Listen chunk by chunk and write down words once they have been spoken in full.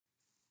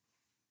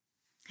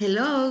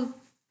Hello,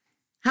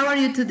 how are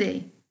you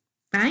today?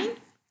 Fine?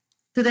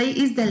 Today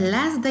is the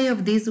last day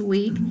of this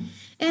week,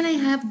 and I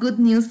have good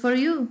news for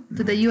you.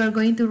 Today you are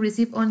going to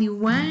receive only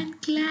one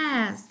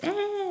class.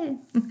 Hey!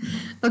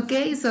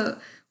 Okay, so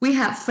we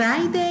have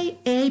Friday,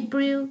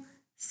 April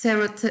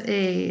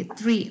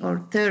 3 or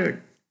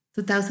 3rd,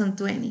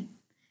 2020.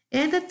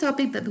 And the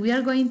topic that we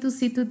are going to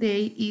see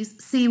today is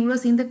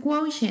zeros in the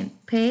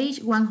quotient,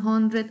 page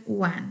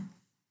 101.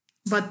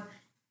 But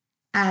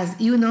as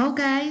you know,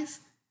 guys,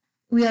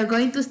 we are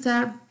going to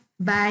start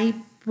by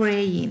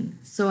praying.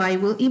 So I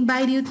will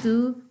invite you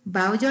to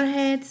bow your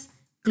heads,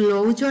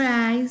 close your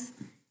eyes,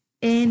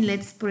 and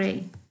let's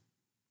pray.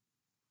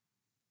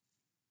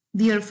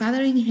 Dear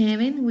Father in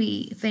heaven,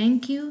 we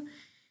thank you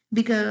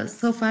because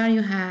so far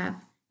you have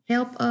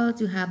helped us,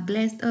 you have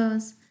blessed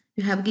us,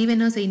 you have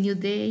given us a new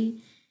day.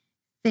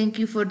 Thank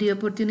you for the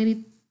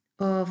opportunity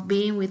of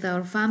being with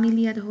our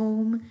family at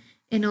home.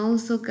 And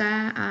also,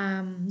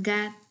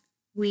 God,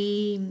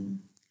 we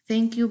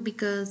thank you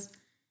because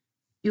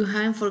you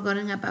haven't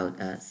forgotten about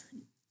us.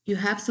 You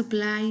have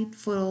supplied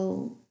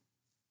for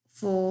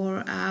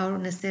our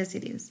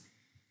necessities.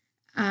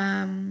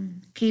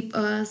 Keep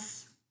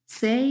us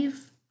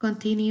safe,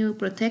 continue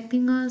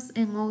protecting us,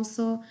 and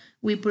also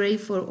we pray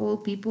for all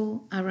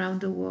people around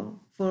the world,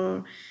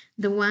 for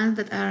the ones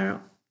that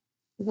are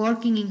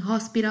working in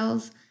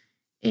hospitals,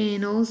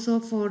 and also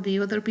for the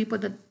other people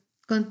that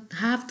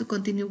have to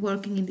continue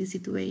working in this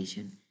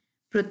situation.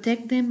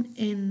 Protect them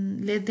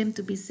and let them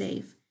to be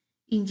safe.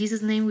 In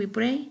Jesus' name we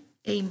pray.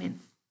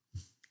 Amen.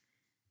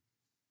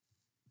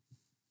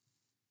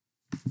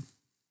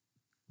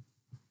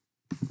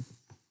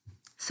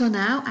 So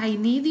now I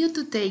need you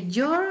to take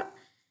your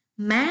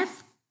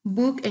math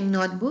book and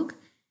notebook,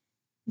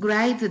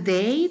 write the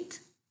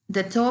date,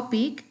 the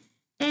topic,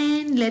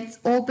 and let's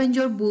open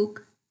your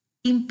book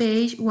in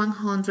page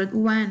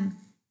 101.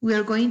 We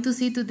are going to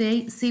see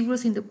today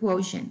zeros in the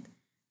quotient,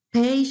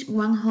 page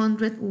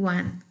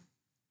 101.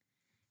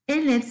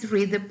 And let's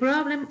read the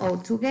problem all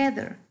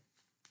together.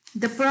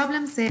 The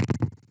problem says,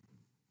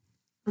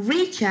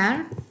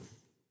 Richard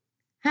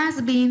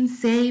has been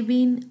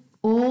saving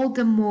all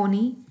the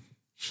money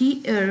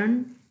he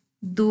earned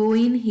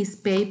doing his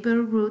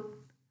paper route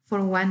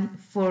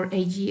for a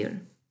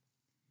year.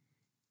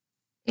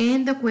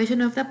 And the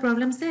question of the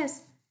problem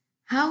says,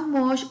 how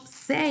much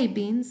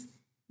savings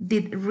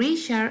did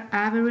Richard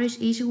average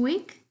each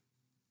week?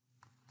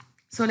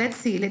 So let's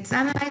see, let's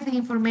analyze the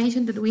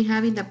information that we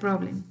have in the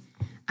problem.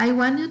 I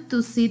want you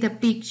to see the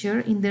picture.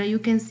 In there you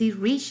can see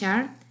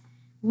Richard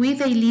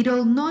with a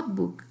little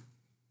notebook.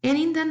 And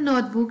in the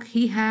notebook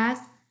he has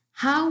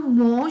how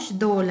much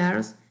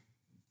dollars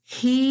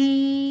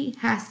he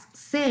has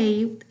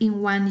saved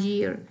in 1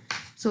 year.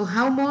 So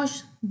how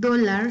much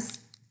dollars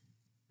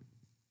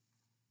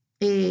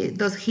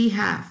does he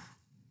have?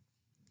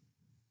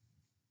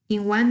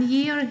 In 1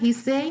 year he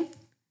saved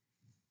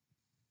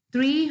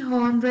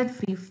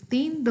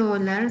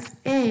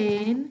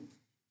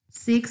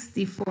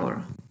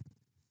 $315.64.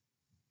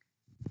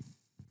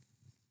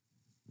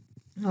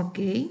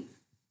 Okay.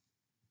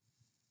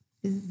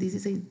 This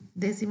is a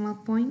decimal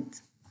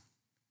point.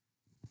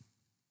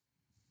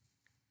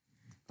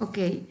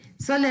 Okay,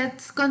 so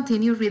let's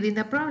continue reading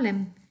the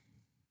problem.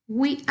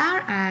 We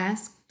are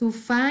asked to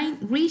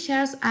find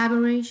Richard's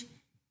average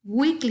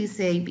weekly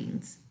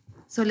savings.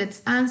 So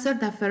let's answer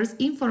the first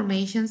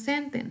information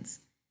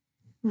sentence.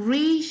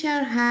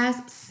 Richard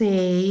has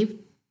saved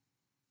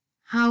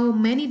how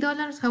many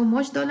dollars? How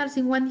much dollars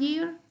in 1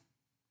 year?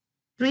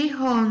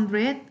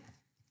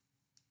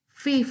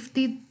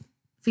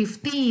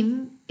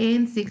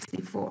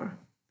 $315.64.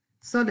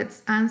 So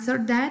let's answer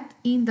that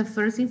in the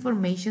first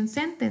information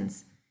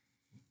sentence.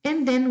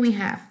 And then we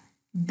have,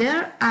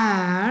 there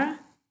are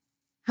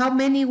how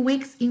many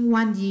weeks in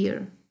 1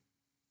 year?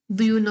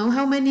 Do you know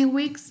how many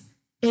weeks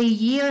a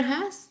year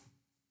has?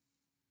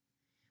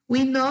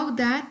 We know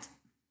that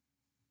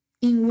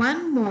in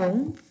 1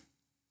 month,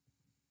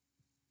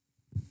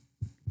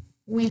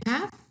 we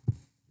have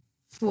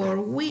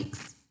 4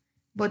 weeks.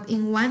 But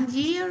in 1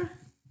 year,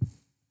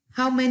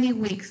 how many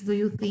weeks do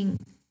you think?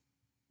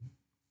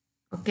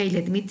 Okay,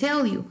 let me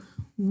tell you.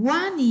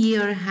 1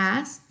 year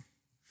has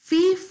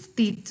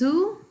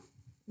 52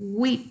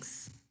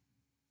 weeks.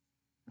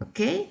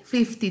 Okay,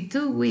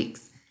 52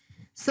 weeks.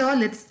 So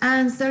let's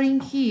answer in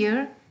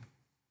here.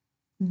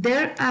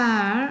 There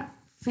are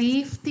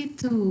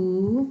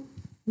 52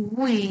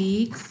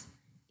 weeks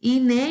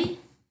in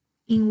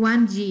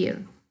 1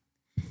 year.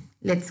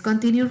 Let's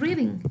continue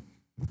reading.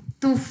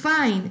 To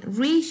find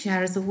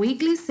Richard's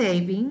weekly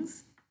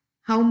savings,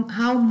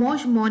 how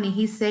much money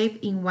he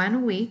saved in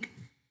 1 week,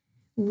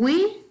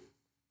 we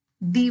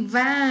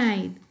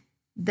divide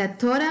the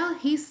total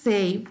he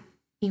saved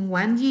in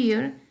 1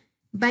 year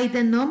by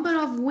the number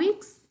of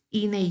weeks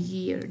in a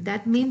year.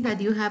 That means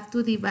that you have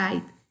to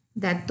divide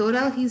the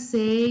total he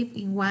saved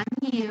in 1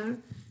 year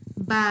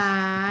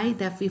by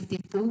the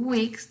 52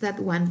 weeks that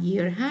 1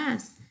 year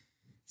has.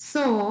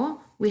 So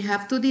we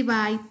have to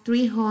divide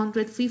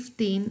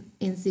 315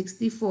 and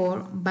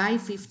 64 by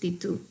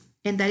 52.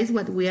 And that is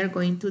what we are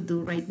going to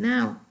do right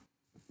now.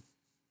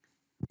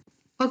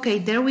 Okay,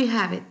 there we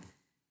have it.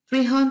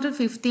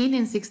 315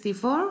 and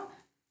 64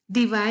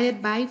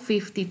 divided by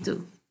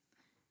 52.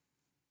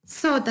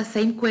 So the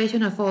same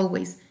question of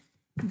always.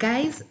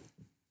 Guys,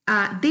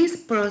 this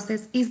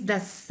process is the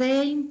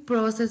same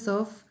process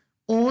of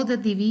all the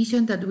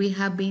division that we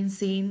have been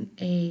seeing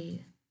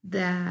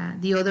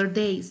the other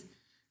days.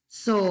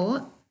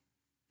 So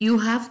you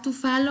have to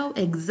follow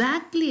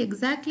exactly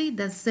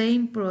the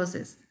same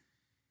process.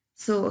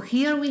 So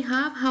here we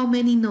have how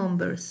many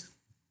numbers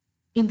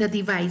in the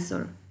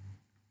divisor?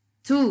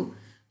 2.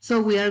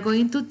 So we are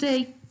going to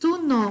take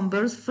 2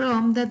 numbers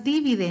from the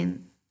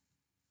dividend.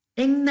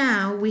 And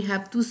now we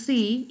have to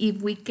see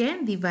if we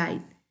can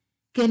divide.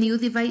 Can you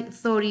divide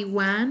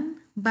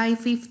 31 by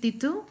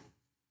 52?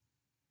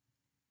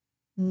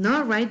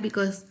 No, right?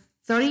 Because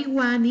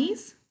 31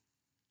 is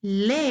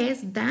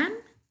less than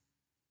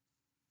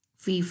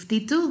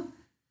 52.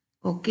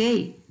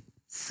 Okay,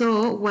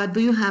 so what do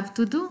you have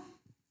to do?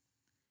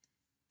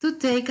 To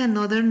take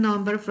another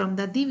number from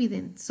the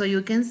dividend. So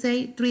you can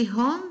say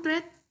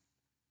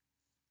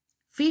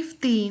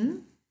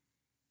 315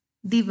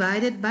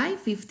 divided by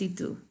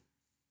 52.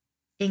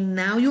 And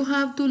now you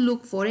have to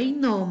look for a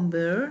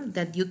number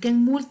that you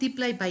can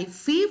multiply by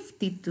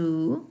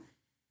 52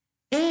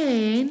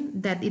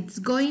 and that it's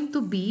going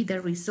to be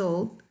the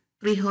result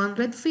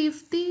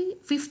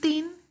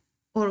 315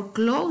 or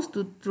close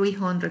to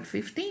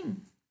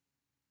 315.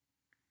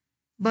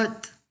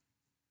 But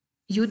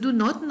you do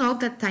not know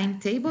the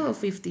timetable of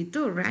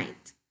 52,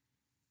 right?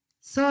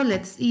 So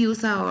let's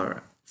use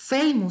our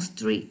famous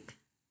trick.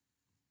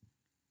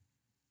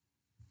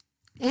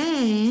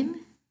 And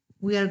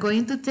we are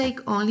going to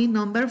take only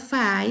number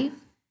 5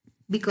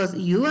 because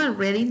you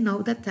already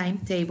know the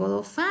timetable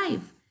of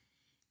 5.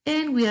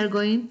 And we are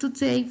going to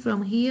take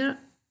from here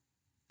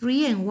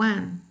 3 and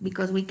 1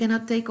 because we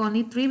cannot take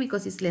only 3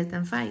 because it's less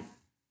than 5.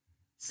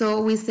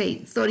 So we say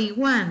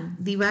 31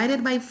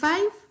 divided by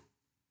 5,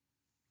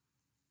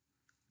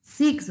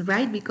 6,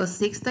 right? Because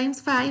 6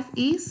 times 5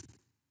 is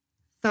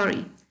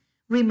 30.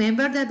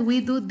 Remember that we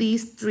do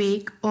this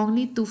trick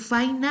only to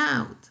find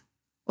out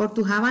or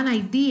to have an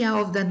idea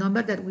of the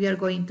number that we are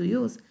going to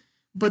use.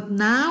 But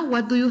now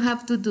what do you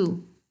have to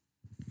do?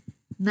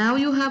 Now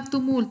you have to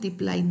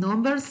multiply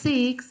number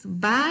 6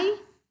 by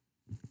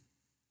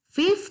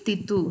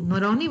 52,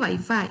 not only by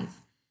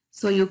 5.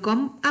 So you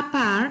come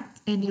apart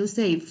and you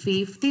say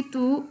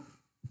 52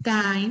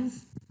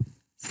 times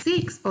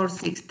 6 or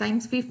 6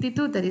 times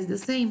 52, that is the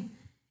same.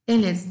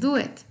 And let's do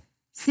it.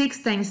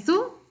 6 times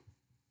 2,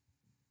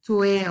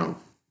 12.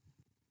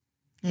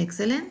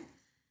 Excellent.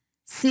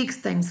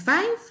 6 times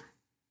 5,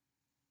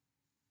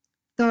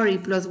 30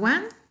 plus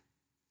 1,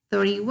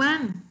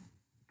 31.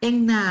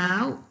 And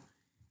now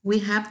we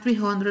have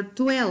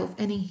 312.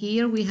 And in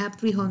here we have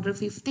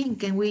 315.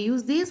 Can we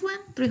use this one,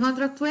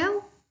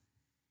 312?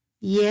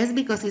 Yes,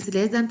 because it's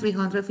less than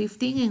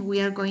 315 and we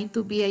are going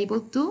to be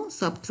able to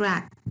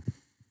subtract.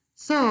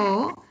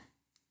 So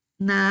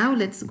now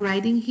let's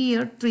write in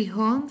here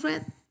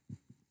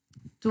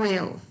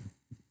 312.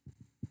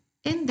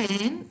 And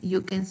then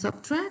you can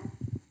subtract.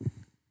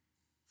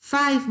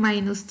 5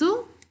 minus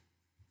 2,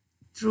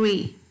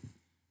 3.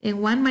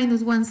 And 1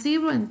 minus 1,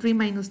 0. And 3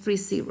 minus 3,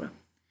 0.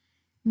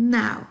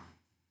 Now,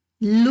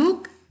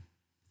 look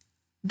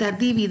the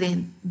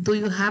dividend. Do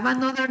you have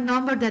another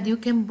number that you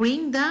can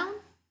bring down?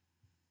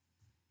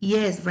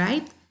 Yes,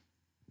 right?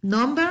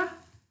 Number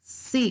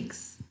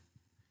 6.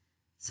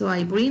 So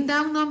I bring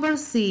down number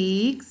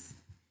 6.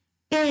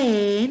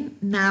 And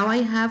now I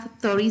have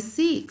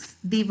 36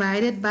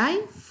 divided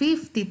by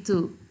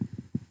 52.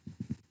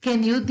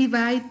 Can you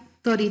divide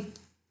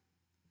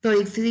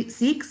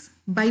 36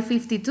 by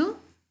 52?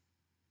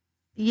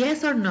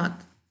 Yes or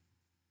not?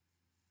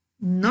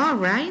 No,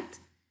 right?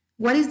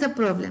 What is the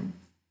problem?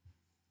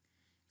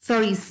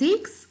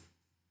 36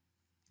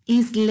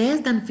 is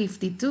less than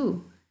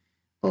 52.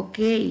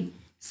 Okay,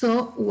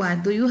 so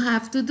what do you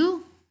have to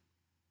do?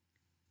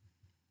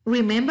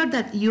 Remember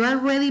that you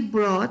already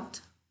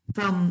brought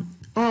from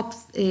up,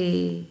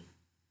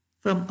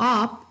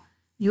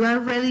 you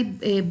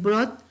already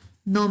brought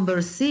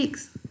number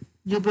 6.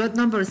 You brought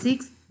number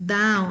 6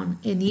 down,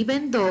 and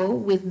even though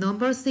with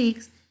number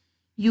 6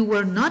 you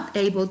were not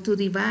able to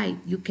divide,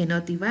 you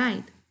cannot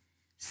divide.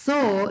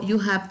 So you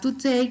have to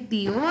take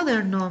the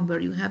other number.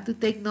 You have to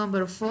take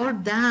number 4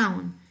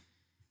 down.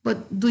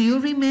 But do you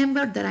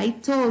remember that I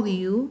told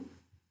you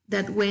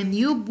that when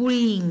you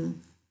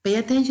bring, pay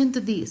attention to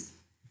this,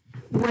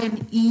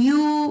 when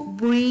you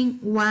bring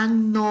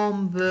one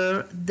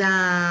number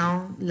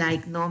down,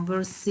 like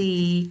number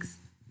 6,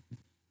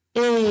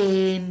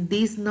 and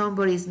this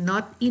number is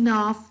not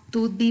enough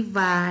to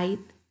divide,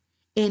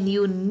 and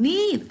you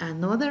need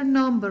another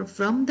number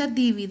from the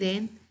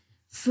dividend,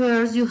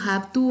 first you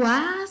have to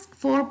ask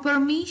for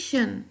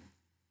permission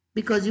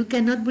because you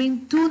cannot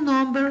bring 2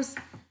 numbers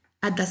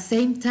at the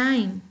same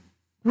time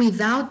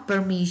without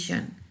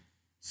permission.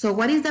 So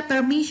what is the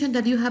permission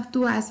that you have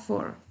to ask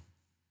for?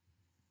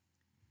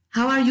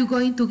 How are you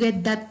going to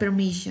get that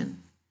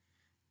permission?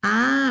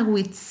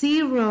 With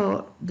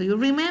 0. Do you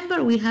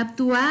remember? We have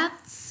to add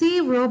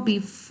 0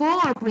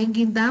 before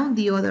bringing down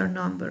the other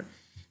number.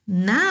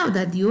 Now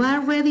that you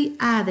already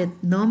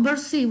added number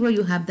 0,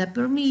 you have the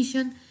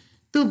permission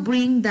to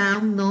bring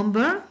down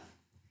number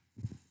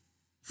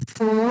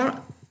 4,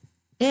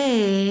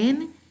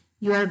 and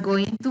you are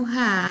going to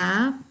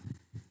have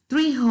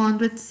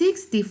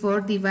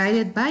 364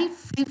 divided by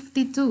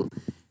 52.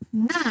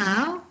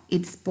 Now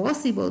it's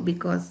possible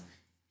because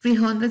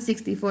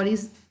 364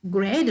 is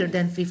greater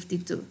than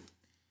 52.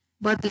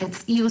 But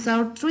let's use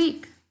our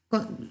trick.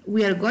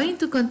 We are going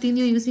to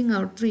continue using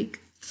our trick.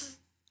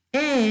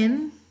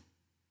 And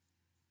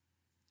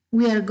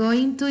we are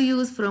going to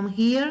use from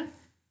here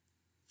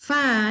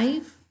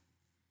 5.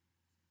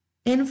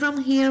 And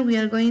from here we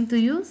are going to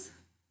use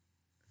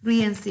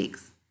 3 and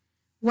 6.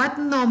 What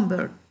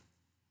number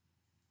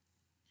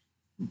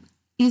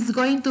is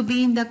going to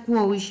be in the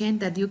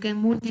quotient that you can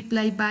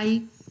multiply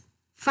by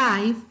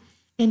 5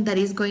 and that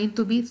is going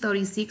to be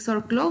 36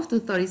 or close to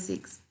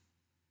 36?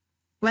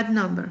 What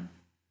number?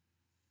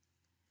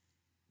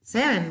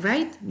 7,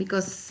 right?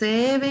 Because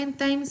 7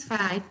 times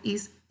 5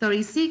 is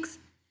 36.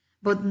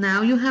 But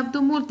now you have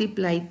to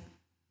multiply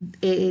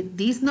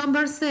this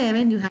number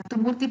 7, you have to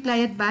multiply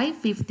it by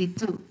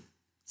 52.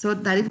 So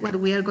that is what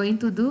we are going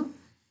to do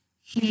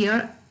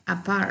here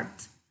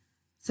apart.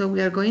 So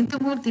we are going to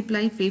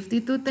multiply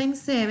 52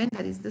 times 7,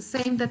 that is the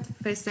same that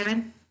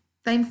 7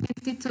 times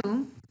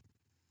 52.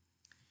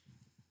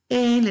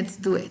 And let's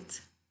do it.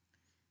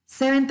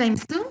 7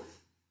 times 2,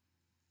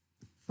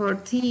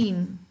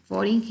 14.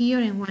 4 in here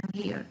and 1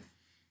 here.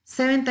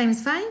 7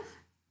 times 5,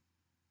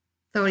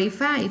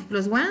 35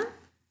 plus 1,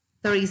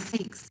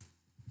 36.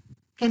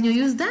 Can you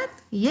use that?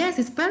 Yes,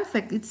 it's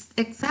perfect. It's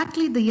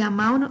exactly the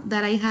amount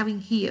that I have in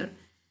here.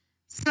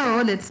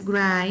 So let's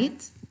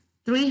write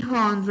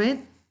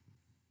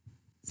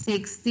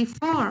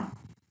 364.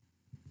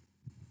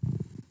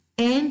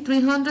 And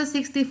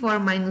 364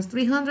 minus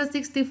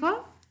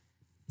 364,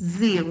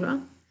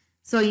 0.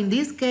 So in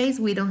this case,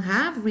 we don't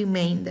have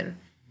remainder.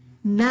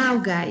 Now,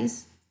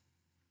 guys,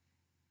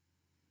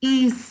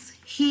 is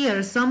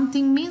here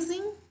something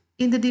missing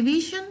in the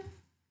division?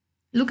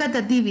 Look at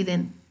the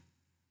dividend.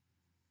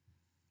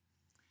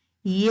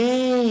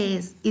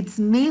 Yes, it's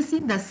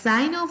missing the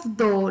sign of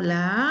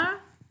dollar.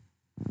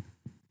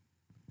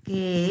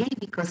 Okay,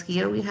 because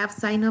here we have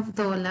sign of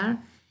dollar.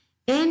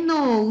 And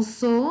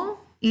also,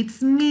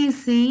 it's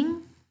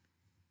missing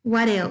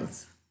what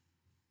else?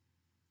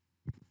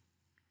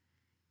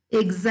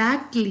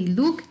 Exactly,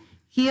 look,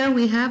 here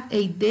we have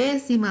a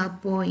decimal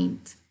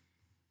point.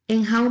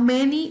 And how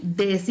many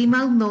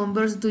decimal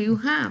numbers do you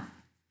have?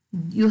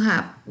 You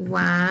have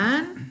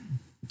 1,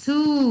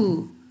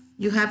 2.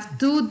 You have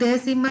 2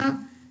 decimal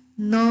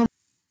numbers.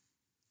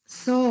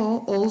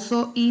 So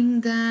also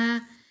in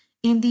the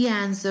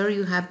answer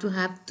you have to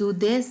have 2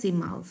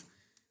 decimals.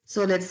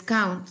 So let's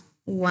count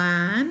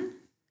 1,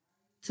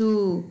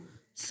 2.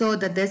 So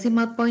the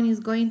decimal point is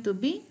going to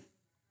be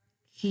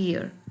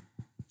here.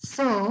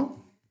 So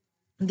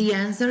the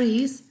answer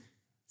is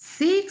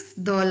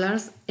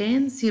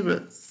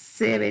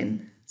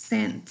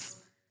 $6.07.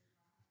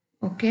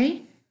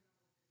 Okay?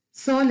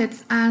 So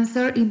let's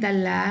answer in the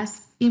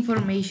last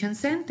information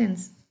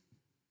sentence.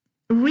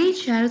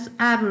 Richard's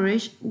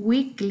average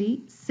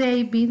weekly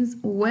savings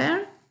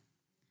were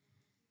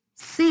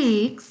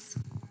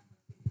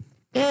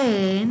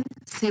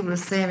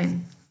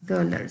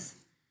 $6.07.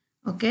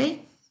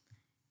 Okay?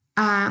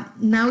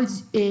 Now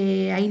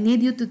I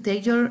need you to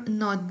take your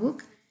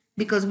notebook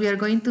because we are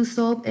going to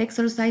solve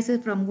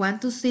exercises from 1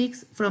 to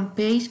 6 from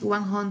page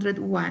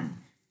 101.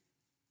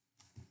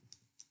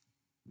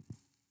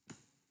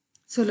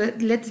 So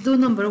let's do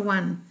number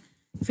 1.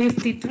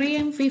 53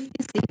 and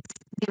 56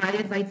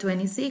 divided by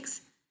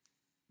 26.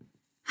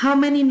 How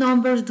many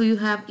numbers do you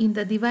have in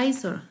the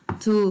divisor?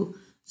 2.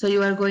 So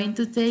you are going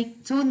to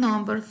take 2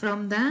 numbers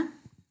from the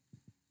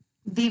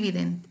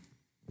dividend.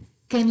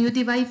 Can you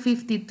divide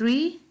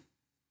 53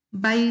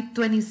 by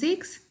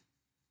 26?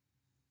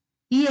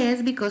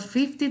 Yes, because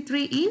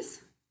 53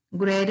 is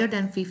greater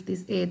than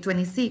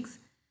 26.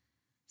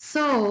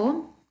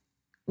 So,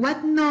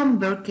 what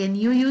number can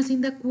you use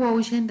in the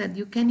quotient that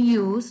you can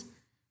use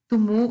to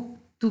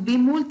be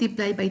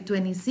multiplied by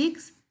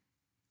 26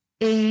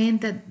 and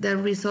that the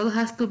result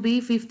has to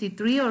be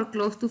 53 or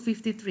close to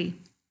 53?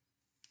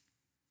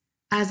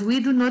 As we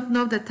do not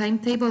know the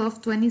timetable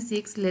of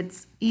 26,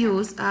 let's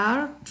use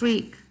our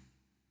trick.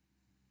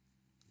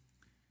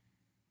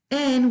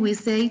 And we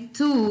say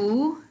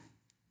 2,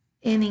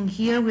 and in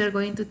here we are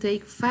going to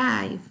take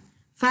 5.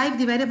 5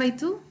 divided by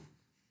 2?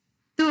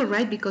 2,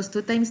 right? Because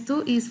 2 times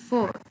 2 is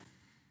 4.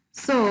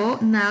 So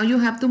now you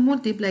have to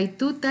multiply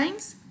 2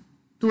 times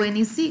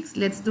 26.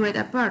 Let's do it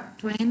apart.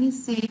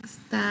 26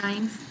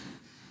 times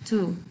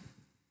 2.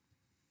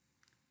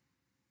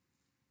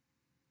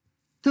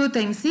 2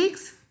 times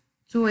 6,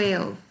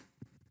 12.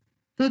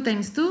 2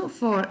 times 2,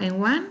 4, and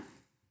 1,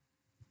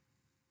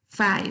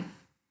 5.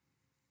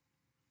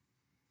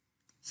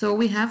 So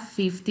we have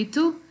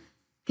 52.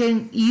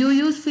 Can you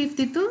use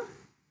 52?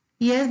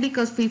 Yes,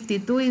 because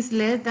 52 is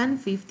less than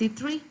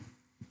 53.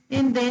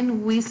 And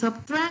then we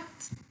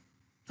subtract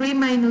 3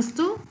 minus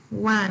 2,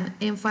 1,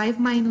 and 5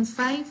 minus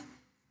 5,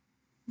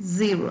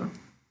 0.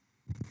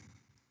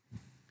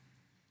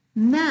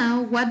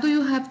 Now, what do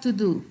you have to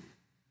do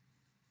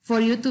for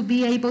you to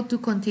be able to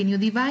continue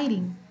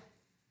dividing?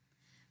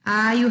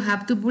 You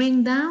have to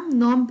bring down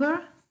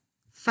number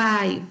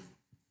 5.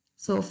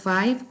 So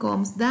 5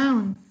 comes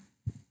down.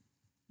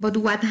 But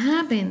what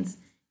happens?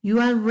 You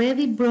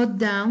already brought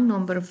down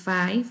number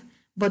 5,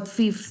 but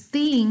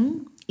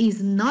 15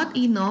 is not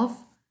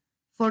enough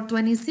for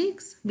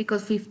 26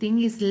 because 15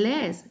 is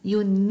less.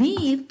 You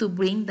need to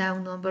bring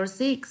down number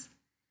 6.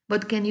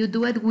 But can you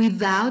do it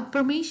without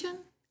permission?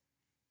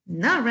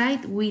 No,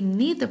 right? We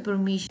need the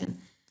permission.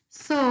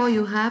 So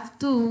you have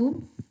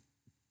to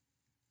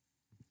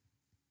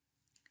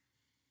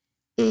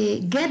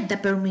get the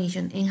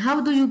permission. And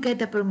how do you get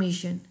the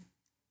permission?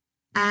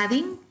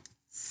 Adding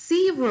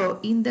 0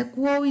 in the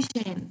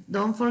quotient.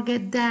 Don't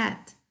forget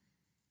that.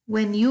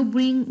 When you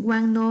bring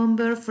one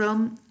number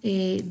from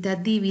the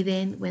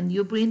dividend, when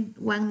you bring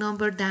one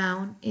number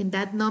down and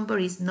that number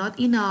is not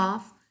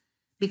enough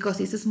because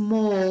it's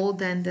smaller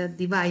than the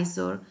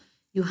divisor,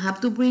 you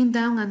have to bring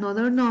down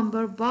another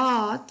number,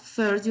 but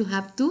first you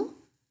have to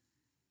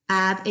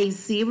add a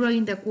 0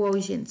 in the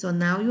quotient. So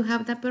now you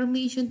have the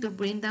permission to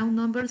bring down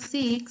number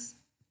 6,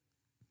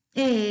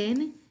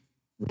 and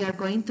we are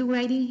going to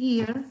write in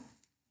here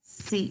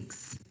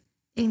 6.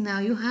 And now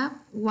you have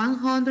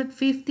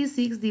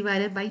 156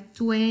 divided by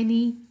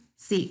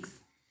 26.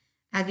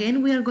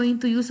 Again, we are going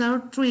to use our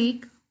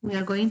trick. We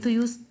are going to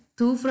use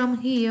 2 from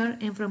here,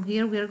 and from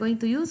here we are going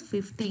to use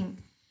 15.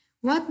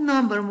 What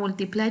number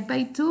multiplied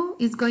by 2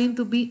 is going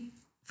to be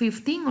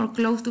 15 or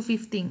close to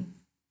 15?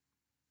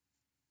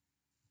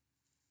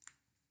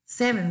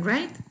 7,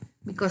 right?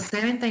 Because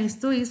 7 times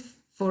 2 is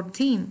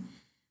 14.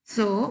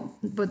 So,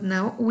 but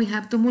now we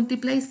have to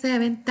multiply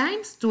 7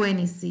 times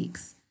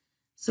 26.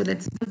 So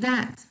let's do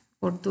that.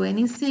 Or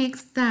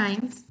 26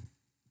 times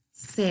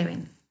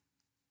 7.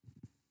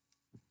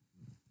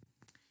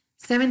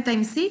 7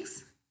 times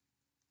 6,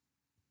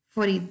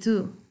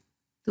 42.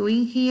 2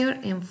 in here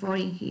and 4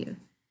 in here.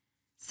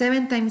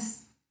 7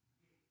 times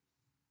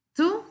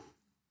 2,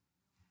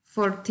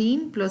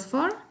 14 plus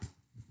 4,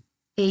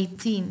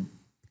 18.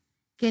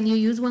 Can you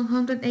use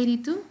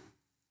 182?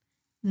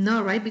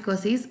 No, right?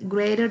 Because it's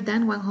greater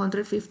than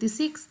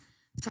 156.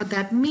 So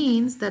that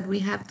means that we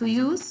have to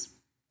use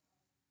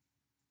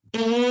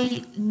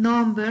a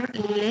number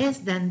less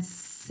than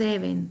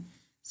 7.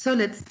 So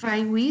let's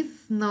try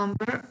with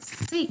number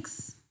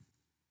 6.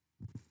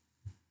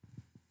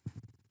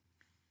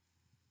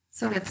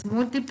 So let's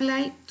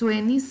multiply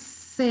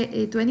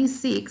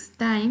 26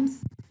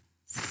 times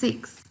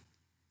 6.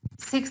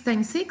 6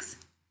 times 6,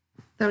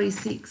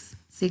 36.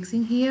 6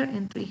 in here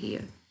and 3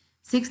 here.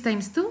 6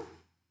 times 2,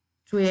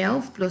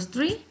 12 plus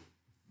 3,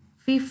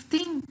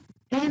 15.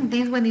 And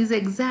this one is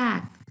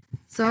exact.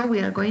 So we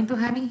are going to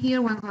have in here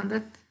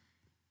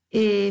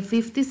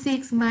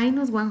 156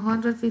 minus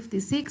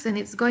 156, and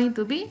it's going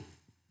to be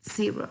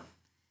 0.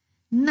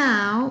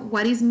 Now,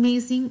 what is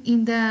missing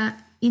in the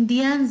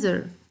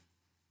answer?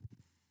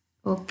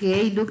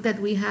 Okay, look that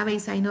we have a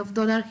sign of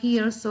dollar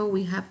here, so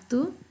we have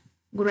to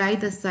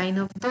write the sign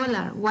of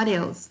dollar. What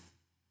else?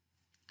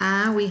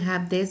 We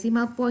have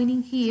decimal point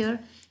in here,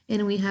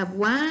 and we have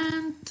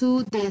 1,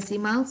 2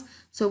 decimals.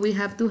 So we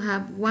have to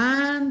have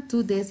 1,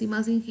 2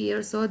 decimals in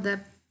here. So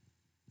the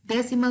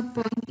decimal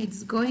point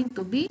is going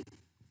to be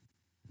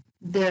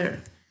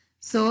there.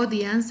 So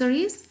the answer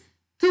is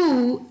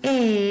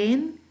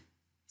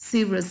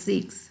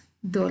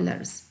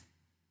 $2.06.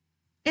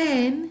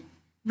 And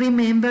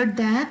remember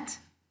that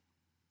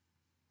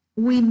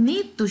we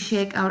need to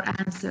check our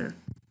answer.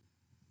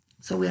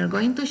 So we are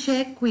going to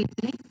check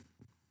quickly.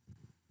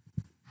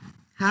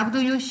 How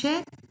do you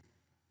check?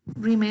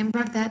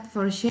 Remember that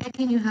for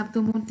checking you have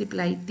to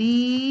multiply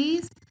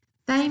this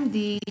times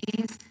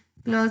this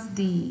plus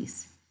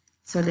this.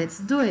 So let's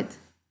do it.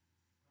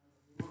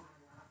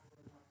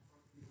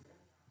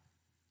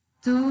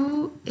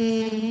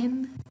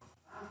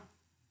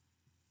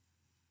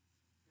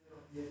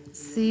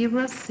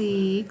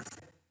 2n06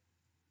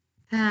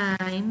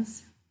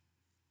 times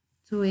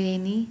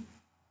 26.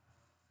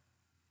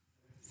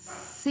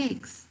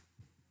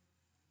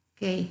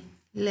 Okay,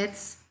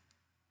 let's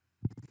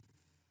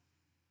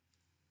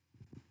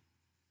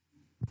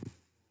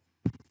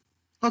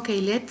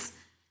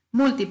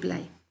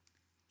multiply.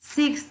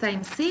 6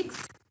 times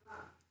 6,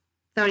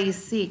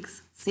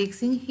 36.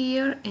 6 in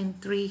here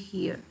and 3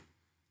 here.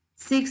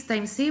 6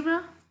 times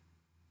 0,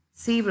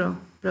 0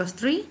 plus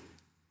 3,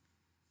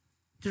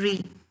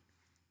 3.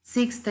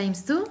 6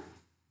 times 2,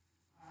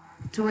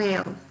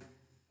 12.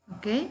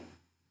 Okay?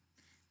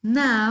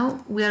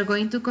 Now we are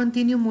going to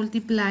continue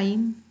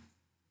multiplying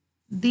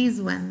this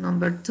one,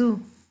 number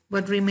 2.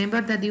 But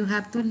remember that you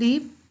have to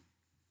leave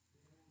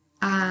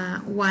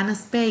one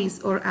space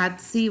or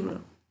add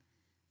 0.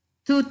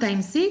 2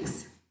 times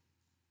 6,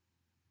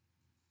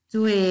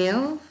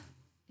 12,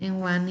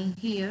 and 1 in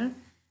here.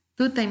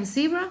 2 times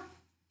 0,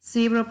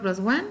 0 plus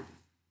 1,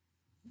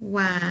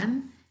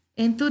 1.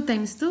 And 2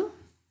 times 2,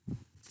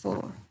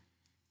 4.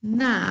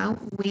 Now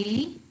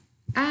we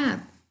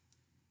add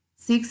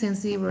 6 and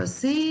 0,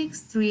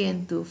 6, 3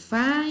 and 2,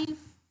 5,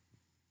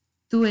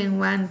 2 and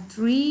 1,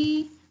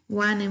 3,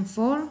 1 and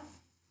 4,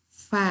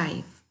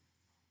 5.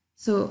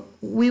 So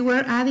we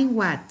were adding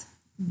what?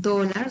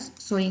 Dollars.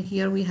 So in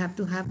here we have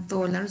to have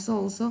dollars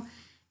also.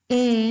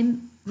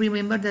 And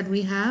remember that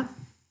we have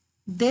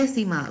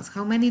decimals.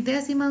 How many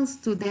decimals?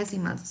 2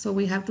 decimals. So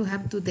we have to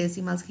have 2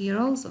 decimals here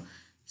also.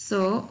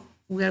 So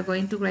we are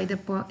going to write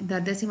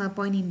the decimal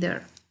point in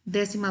there.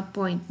 Decimal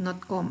point,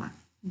 not comma.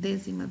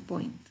 Decimal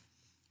point.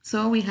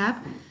 So we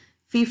have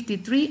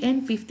 53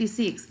 and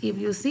 56. If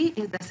you see,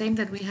 it's the same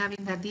that we have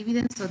in the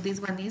dividend. So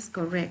this one is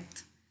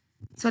correct.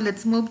 So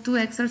let's move to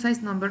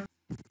exercise number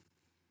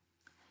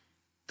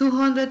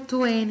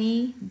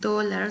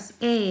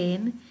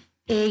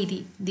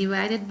 $220.80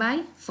 divided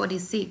by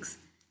 46.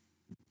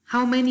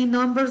 How many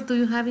numbers do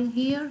you have in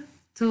here?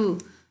 2.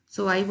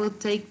 So I will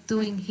take 2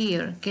 in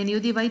here. Can you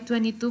divide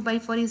 22 by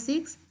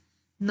 46?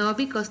 No,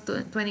 because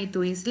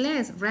 22 is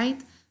less, right?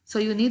 So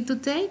you need to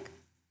take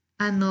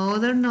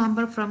another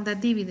number from the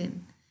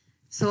dividend.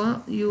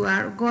 So you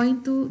are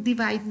going to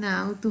divide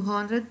now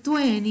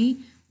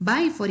 220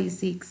 by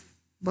 46.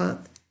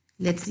 But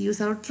let's use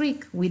our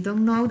trick. We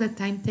don't know the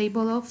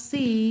timetable of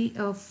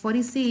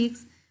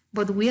 46,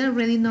 but we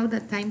already know the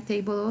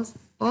timetable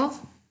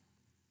of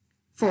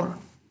 4.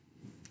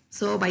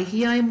 So by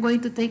here I'm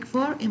going to take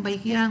 4, and by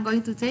here I'm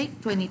going to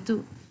take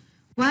 22.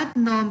 What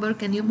number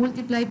can you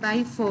multiply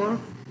by 4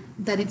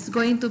 that it's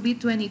going to be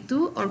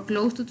 22 or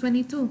close to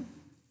 22?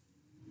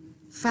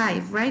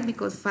 5, right?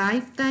 Because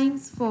 5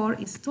 times 4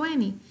 is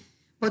 20.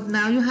 But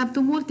now you have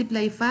to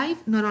multiply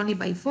 5 not only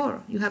by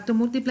 4. You have to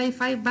multiply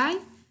 5 by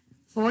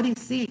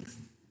 46,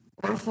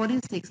 or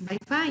 46 by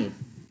 5.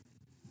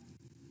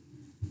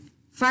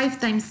 5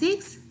 times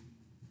 6,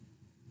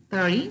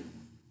 30.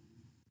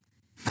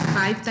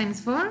 5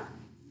 times 4,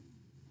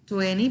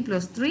 20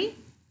 plus 3,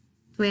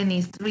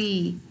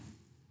 23.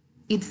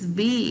 It's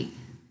big.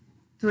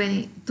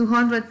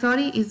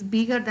 230 is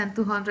bigger than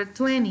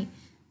 220.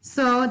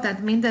 So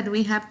that means that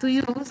we have to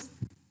use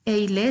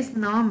a less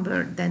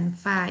number than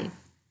 5.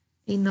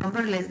 A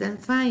number less than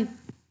 5.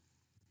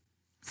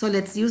 So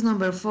let's use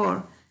number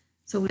 4.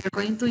 So we are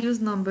going to use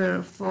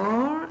number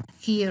 4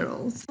 here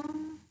also.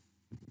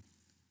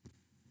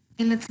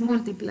 And let's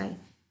multiply.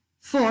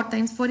 4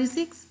 times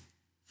 46.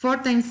 4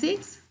 times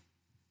 6,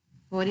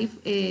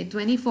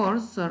 24,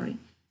 sorry,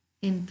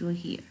 into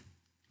here.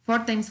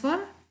 4 times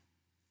 4,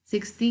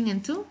 16,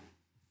 and 2,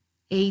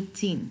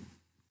 18.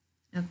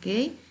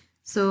 Okay,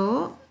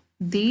 so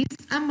this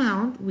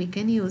amount, we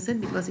can use it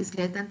because it's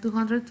less than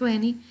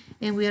 220,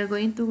 and we are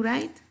going to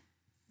write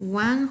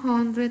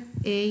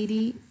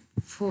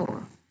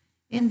 184.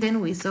 And then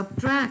we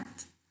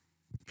subtract.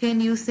 Can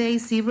you say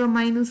 0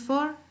 minus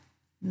 4?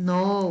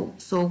 No,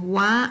 so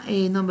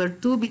number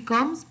 2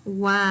 becomes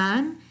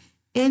 1,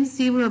 and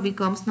 0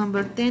 becomes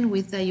number 10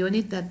 with the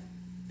unit that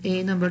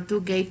number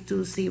 2 gave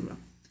to 0.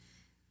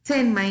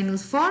 10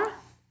 minus 4,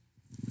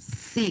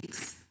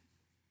 6.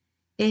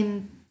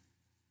 And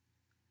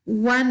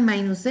 1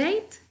 minus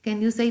 8,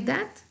 can you say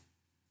that?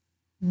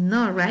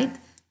 No, right?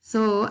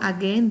 So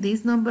again,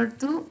 this number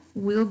 2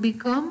 will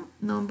become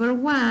number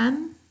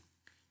 1,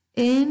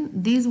 and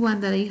this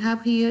one that I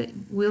have here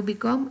will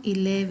become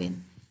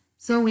 11.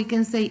 So we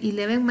can say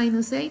 11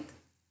 minus 8,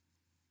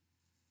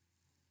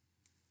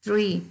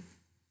 3.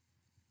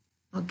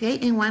 Okay,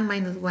 and 1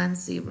 minus 1,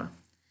 0.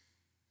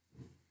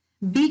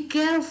 Be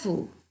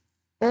careful.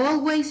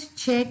 Always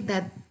check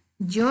that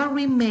your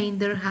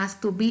remainder has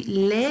to be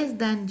less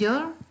than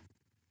your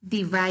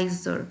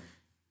divisor.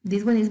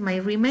 This one is my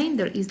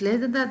remainder. Is less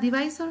than the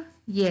divisor?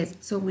 Yes,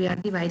 so we are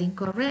dividing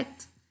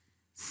correct.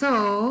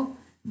 So,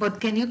 but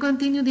can you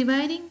continue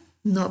dividing?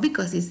 No,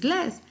 because it's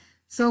less.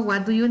 So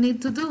what do you need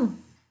to do?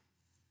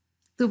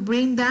 To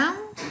bring down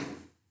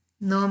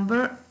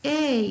number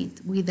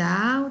 8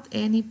 without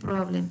any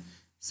problem.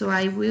 So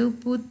I will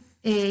put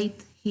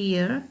 8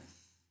 here,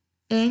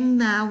 and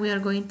now we are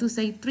going to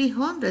say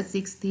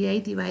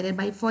 368 divided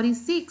by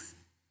 46.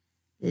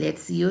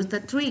 Let's use the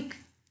trick.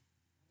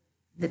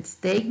 Let's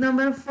take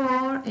number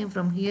 4, and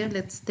from here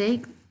let's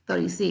take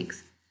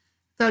 36.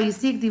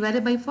 36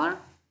 divided by 4?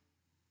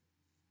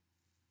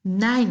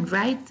 9,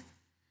 right?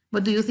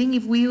 But do you think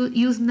if we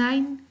use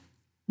 9,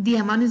 the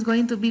amount is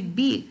going to be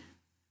big?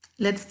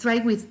 Let's try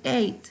with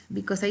 8,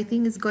 because I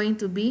think it's going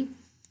to be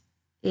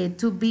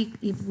too big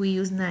if we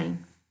use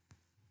 9,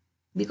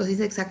 because it's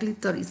exactly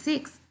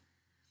 36.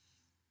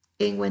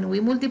 And when we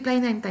multiply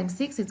 9 times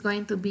 6, it's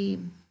going to be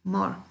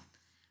more.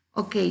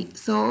 Okay,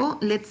 so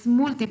let's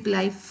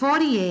multiply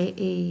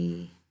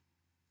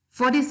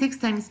 46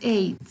 times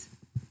 8.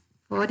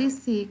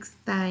 46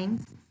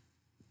 times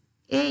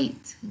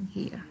 8 in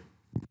here.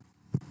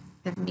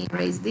 Let me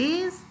erase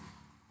this,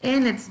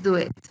 and let's do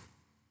it.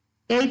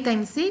 8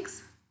 times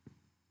 6,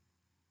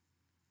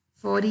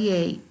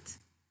 48.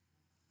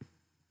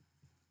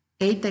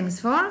 8 times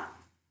 4,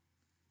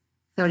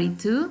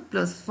 32,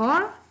 plus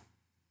 4,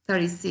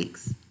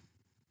 36.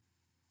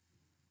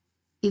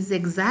 Is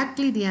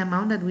exactly the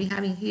amount that we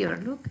have in here.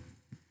 Look.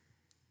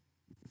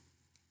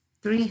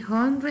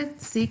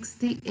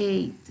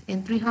 368.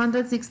 And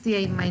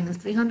 368 minus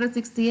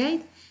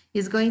 368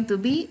 is going to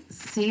be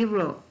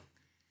 0.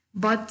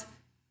 But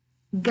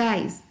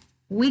guys,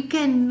 we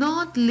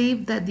cannot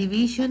leave the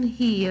division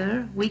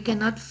here. We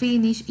cannot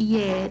finish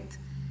yet.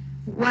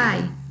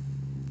 Why?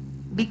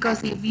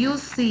 Because if you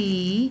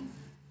see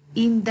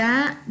in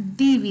the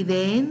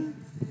dividend,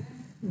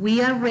 we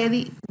have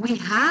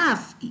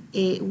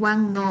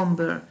one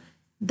number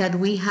that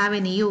we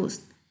haven't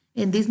used.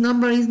 And this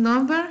number is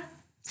number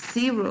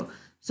 0.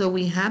 So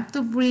we have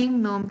to bring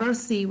number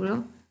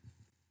 0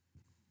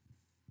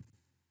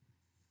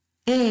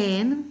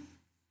 and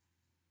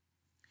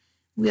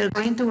we are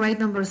going to write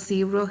number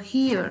 0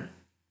 here.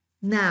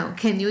 Now,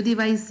 can you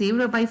divide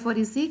 0 by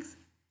 46?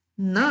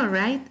 No,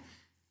 right?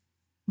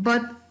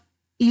 But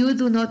you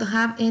do not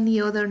have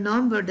any other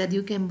number that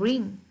you can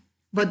bring.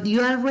 But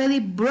you already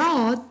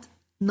brought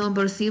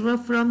number 0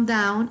 from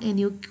down and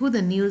you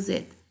couldn't use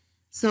it.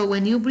 So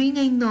when you bring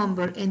a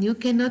number and you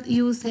cannot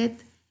use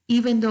it,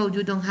 even though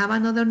you don't have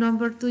another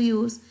number to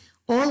use,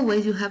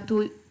 always you have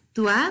to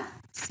add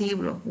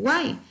 0.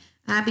 Why?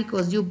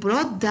 Because you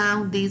brought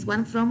down this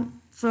one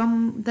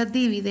from the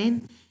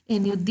dividend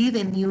and you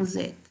didn't use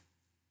it.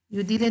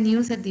 You didn't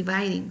use it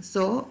dividing.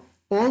 So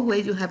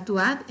always you have to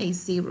add a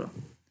 0.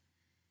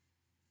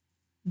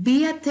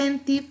 Be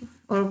attentive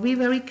or be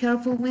very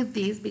careful with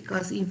this,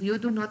 because if you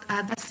do not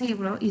add a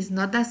 0, it's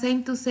not the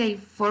same to say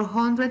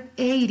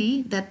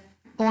 480 that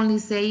only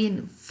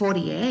saying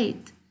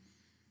 48.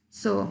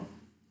 So,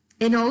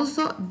 and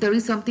also there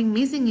is something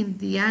missing in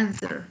the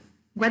answer.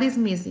 What is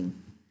missing?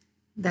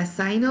 The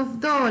sign of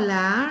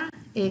dollar.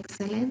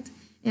 Excellent.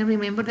 And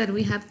remember that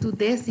we have 2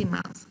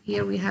 decimals.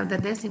 Here we have the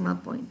decimal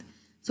point.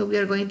 So we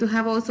are going to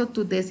have also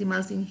 2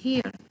 decimals in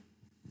here.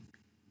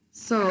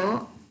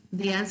 So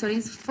the answer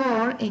is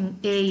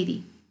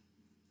 480.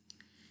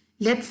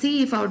 Let's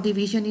see if our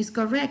division is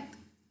correct.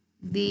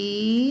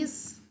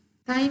 This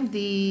times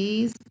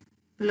this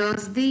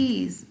plus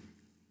this.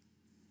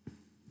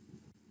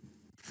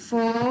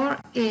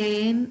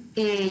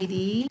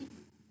 480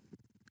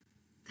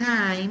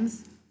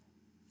 times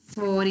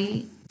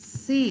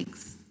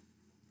 46.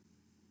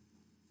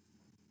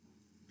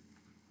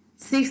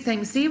 6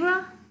 times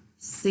 0,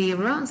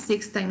 0.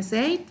 6 times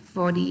 8,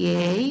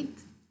 48.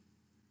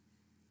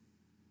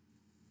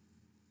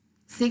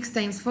 6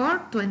 times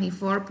 4,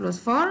 24 plus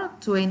 4,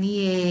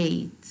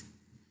 28.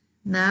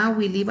 Now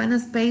we leave a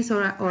space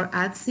or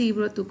add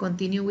 0 to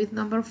continue with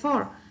number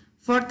 4.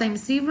 4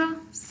 times 0,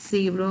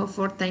 0.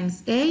 4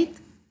 times 8,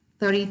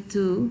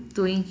 32.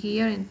 2 in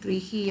here and 3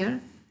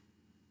 here.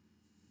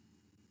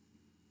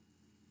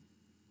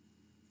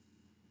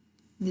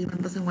 This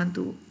one doesn't want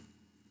to,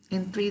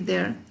 and 3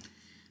 there.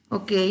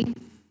 Okay.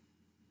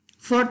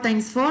 4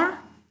 times 4,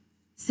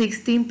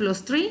 16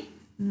 plus 3,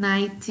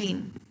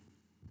 19.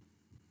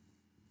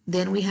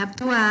 Then we have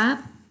to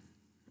add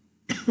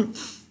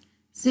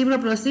 0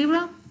 plus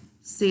 0,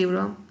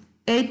 0.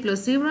 8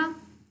 plus 0,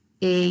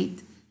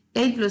 8.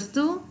 8 plus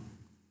 2,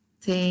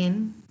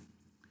 10.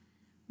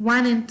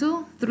 1 and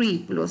 2,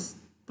 3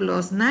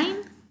 plus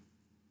 9,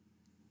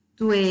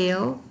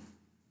 12.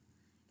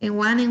 And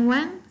 1 and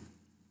 1,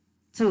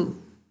 2.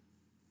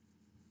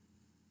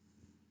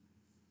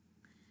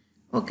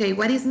 Okay,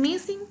 what is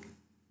missing?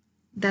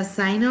 The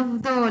sign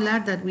of dollar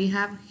that we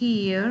have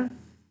here.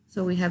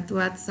 So we have to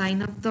add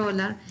sign of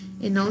dollar,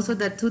 and also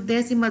the 2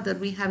 decimals that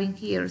we have in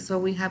here. So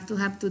we have to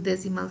have 2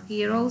 decimals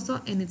here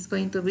also, and it's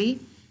going to be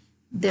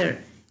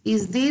there.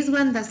 Is this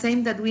one the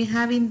same that we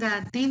have in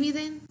the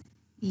dividend?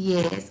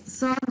 Yes,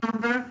 so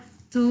number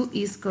 2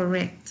 is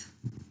correct.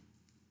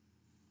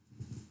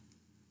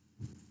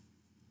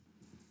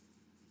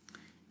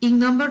 In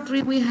number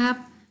 3, we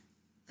have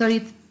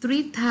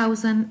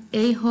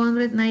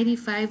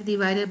 33,895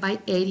 divided by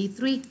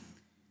 83.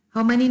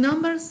 How many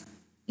numbers?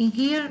 In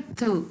here,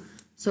 2.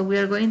 So we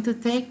are going to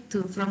take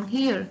 2 from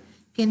here.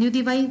 Can you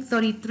divide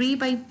 33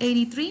 by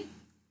 83?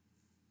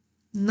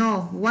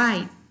 No.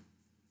 Why?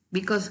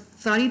 Because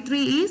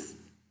 33 is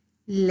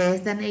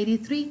less than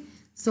 83.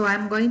 So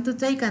I'm going to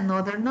take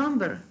another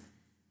number.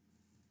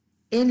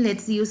 And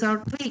let's use our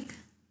trick.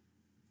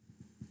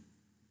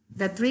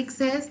 The trick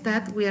says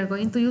that we are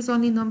going to use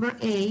only number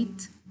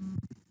 8.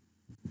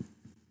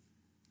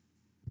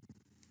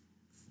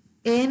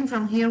 And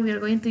from here we are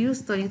going to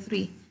use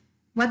 33.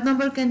 What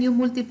number can you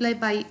multiply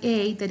by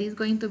 8 that is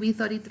going to be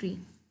 33?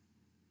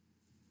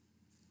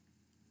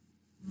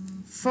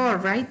 4,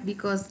 right?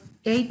 Because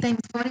 8 times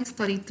 4 is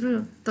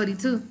 32.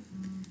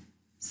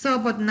 So,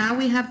 but now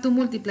we have to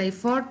multiply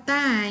 4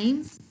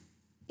 times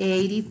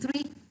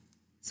 83.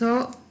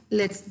 So,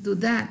 let's do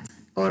that.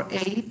 Or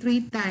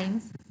 83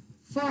 times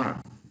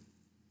 4.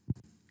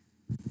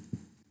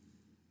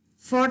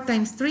 4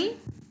 times 3,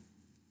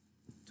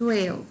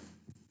 12.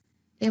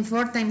 And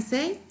 4 times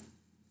 8,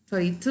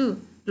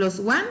 32. Plus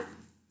 1,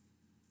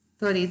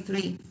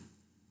 33.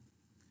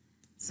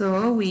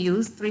 So we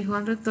use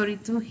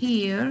 332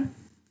 here.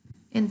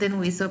 and then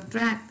we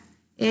subtract.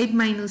 8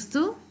 minus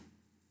 2,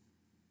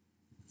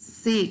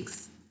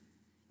 6.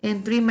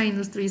 And 3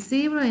 minus 3,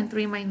 0, and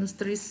 3 minus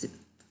 3,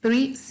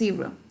 3,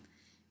 0.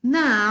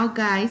 Now,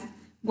 guys,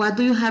 what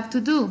do you have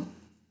to do?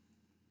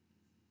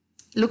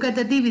 Look at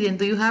the dividend.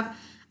 Do you have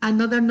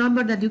another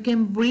number that you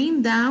can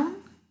bring down?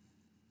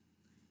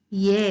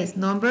 Yes,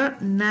 number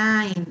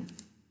 9.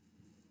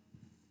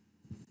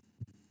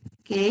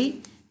 Okay,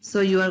 so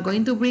you are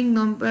going to bring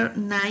number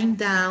 9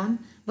 down,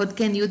 but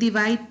can you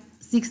divide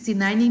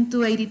 69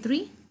 into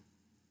 83?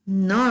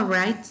 No,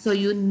 right? So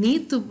you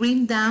need to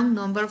bring down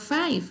number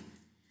 5.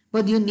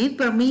 But you need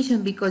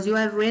permission because you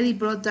already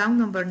brought down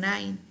number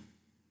 9.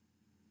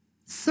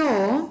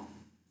 So,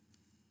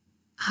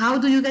 how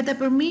do you get the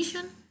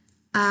permission?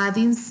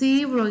 Adding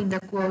 0 in the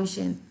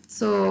quotient.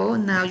 So,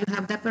 now you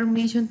have the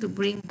permission to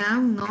bring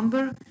down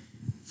number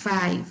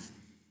 5.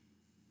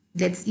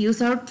 Let's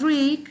use our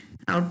trick.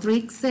 Our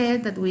trick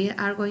said that we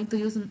are going to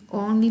use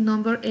only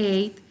number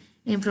 8.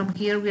 And from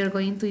here, we are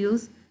going to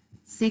use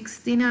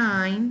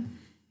 69.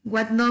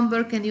 What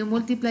number can you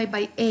multiply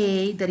by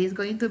 8 that is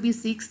going to be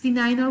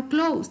 69 or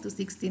close to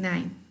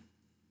 69?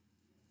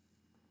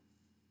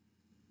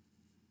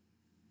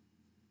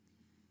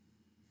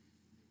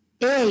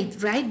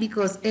 Eight, right?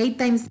 Because 8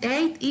 times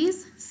 8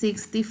 is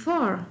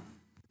 64.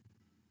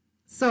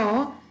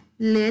 So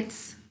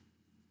let's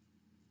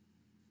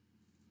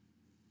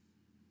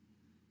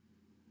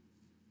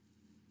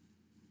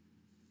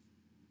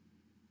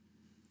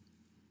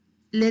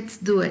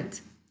do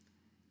it.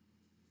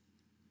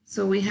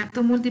 So we have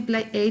to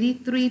multiply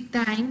 83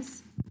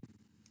 times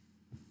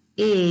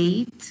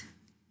 8.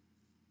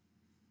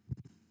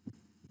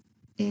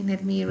 And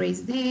let me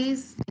erase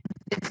this.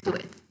 Let's do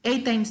it.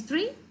 8 times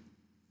 3,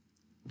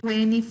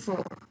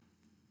 24.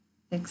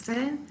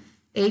 Excellent.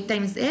 8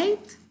 times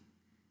 8,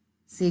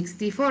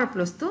 64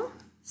 plus 2,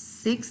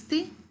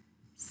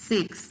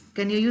 66.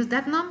 Can you use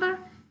that number?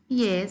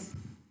 Yes,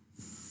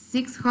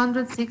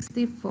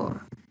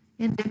 664.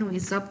 And then we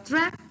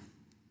subtract.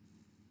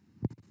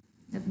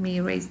 Let me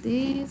erase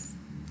this.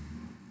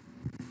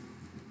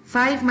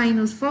 5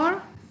 minus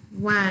 4,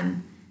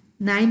 1.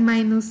 9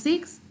 minus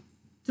 6,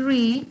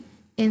 3.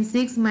 And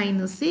 6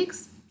 minus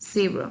 6,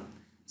 0.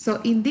 So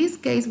in this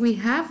case, we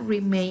have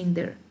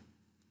remainder.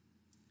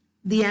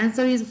 The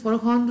answer is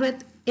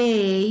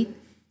 408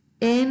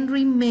 and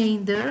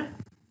remainder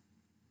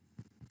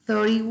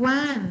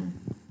 31.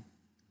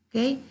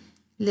 Okay,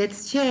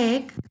 let's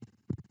check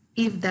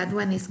if that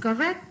one is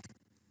correct.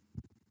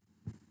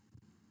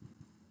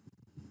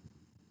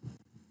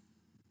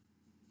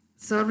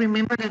 So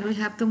remember that we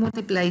have to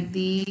multiply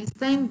this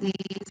times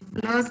this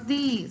plus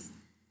this.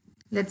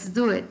 Let's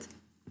do it.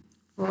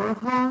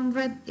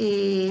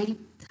 408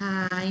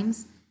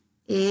 times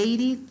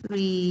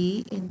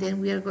 83, and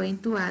then we are going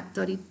to add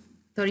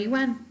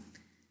 31.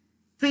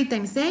 3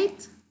 times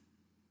 8,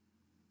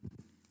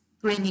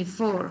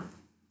 24.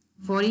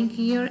 4 in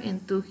here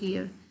and 2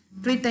 here.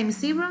 3 times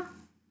 0,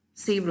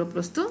 0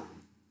 plus 2,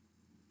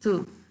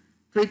 2.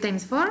 3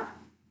 times 4,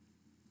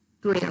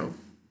 12.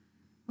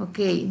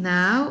 Okay,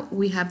 now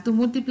we have to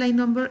multiply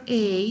number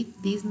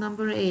 8, this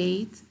number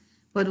 8,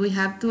 but we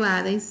have to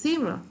add a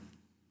 0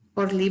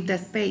 or leave the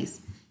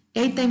space.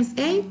 8 times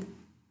 8,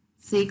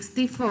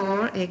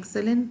 64,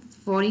 excellent.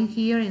 4 in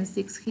here and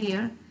 6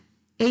 here.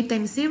 8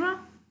 times 0,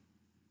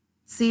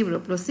 0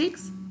 plus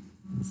 6,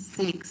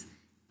 6.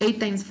 8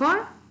 times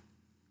 4,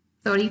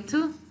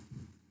 32.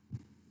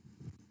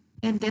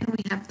 And then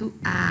we have to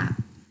add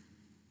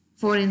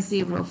 4 and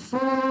 0,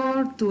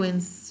 4, 2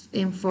 and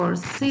 4,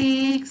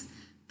 6,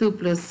 2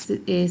 plus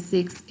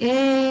 6,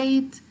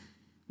 8,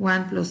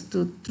 1 plus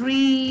 2,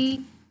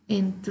 3,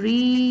 and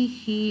 3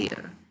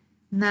 here.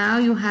 Now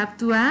you have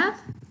to add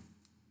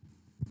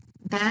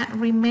the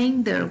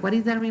remainder. What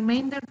is the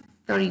remainder?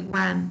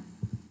 31.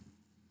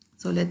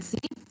 So let's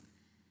see.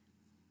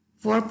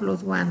 4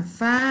 plus 1,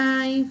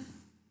 5.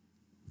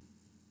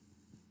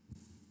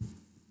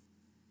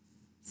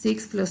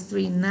 6 plus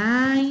 3,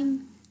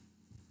 9.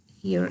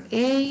 Here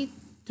 8,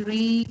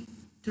 3,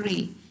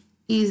 3.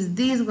 Is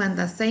this one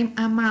the same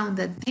amount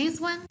that this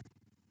one?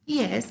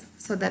 Yes,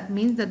 so that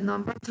means that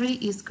number 3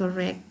 is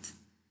correct.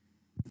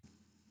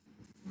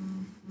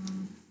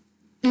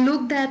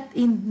 Look that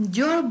in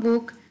your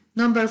book,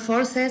 number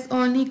 4 says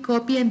only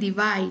copy and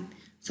divide.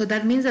 So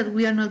that means that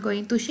we are not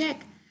going to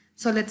check.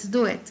 So let's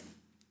do it.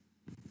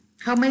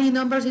 How many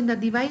numbers in the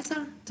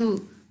divisor?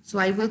 2. So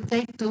I will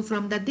take 2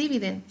 from the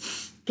dividend.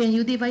 Can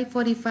you divide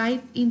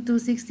 45 into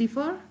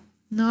 64?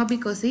 No,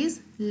 because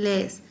it's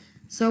less.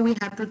 So we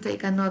have to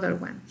take another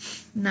one.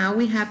 Now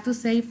we have to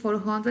say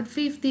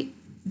 450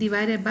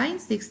 divided by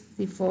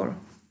 64.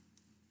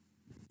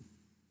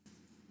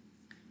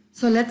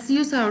 So let's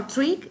use our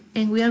trick,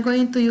 and we are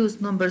going to use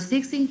number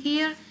 6 in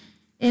here,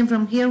 and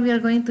from here we are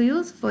going to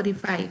use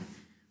 45.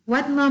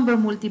 What number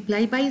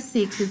multiplied by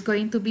 6 is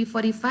going to be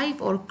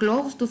 45 or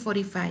close to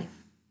 45?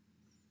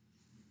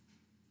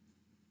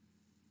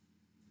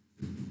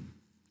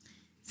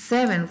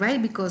 7,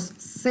 right? Because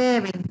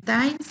 7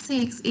 times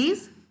 6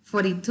 is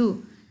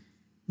 42.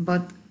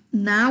 But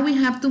Now we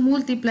have to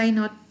multiply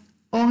not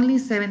only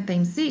 7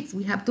 times 6.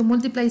 We have to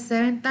multiply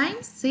 7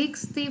 times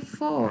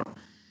 64.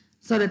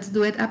 So let's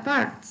do it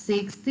apart.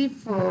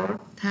 64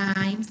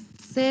 times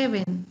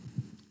 7.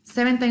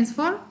 7 times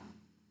 4?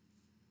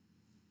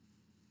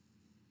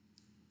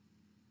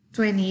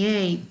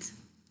 28.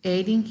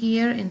 8 in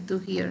here and 2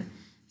 here.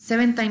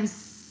 7 times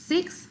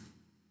 6?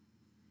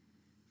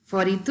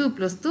 42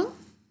 plus 2?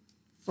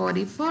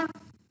 44.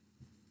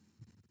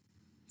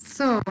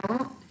 So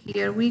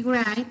here we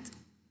write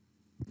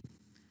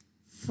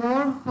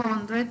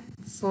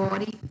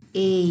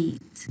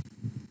 448.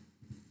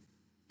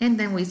 And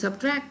then we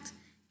subtract.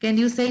 Can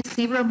you say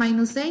 0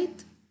 minus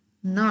 8?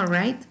 No,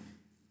 right?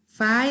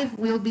 5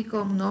 will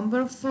become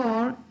number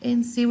 4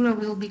 and 0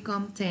 will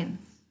become 10.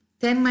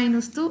 10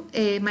 minus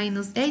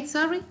 8,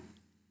 sorry,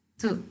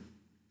 2.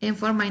 And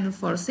 4 minus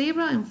 4,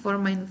 0, and 4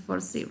 minus 4,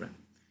 0.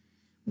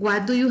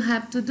 What do you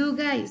have to do,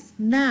 guys?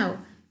 Now,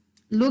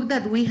 look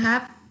that we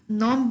have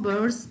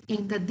numbers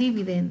in the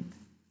dividend.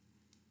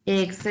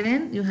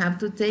 Excellent. You have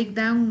to take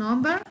down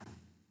number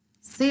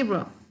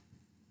 0.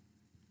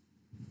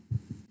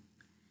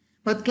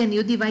 But can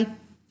you divide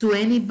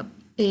 20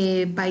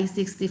 by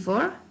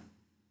 64?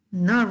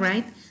 No,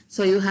 right?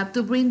 So you have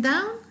to bring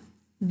down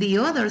the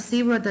other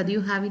 0 that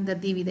you have in the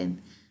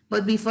dividend.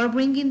 But before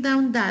bringing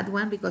down that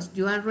one, because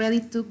you already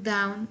took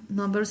down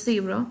number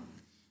 0,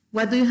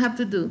 what do you have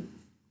to do?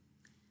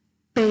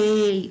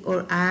 Pay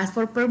or ask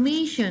for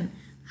permission.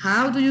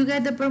 How do you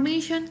get the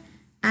permission?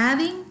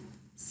 Adding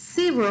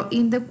 0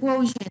 in the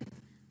quotient.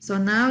 So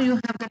now you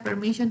have the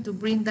permission to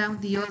bring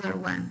down the other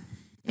one.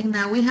 And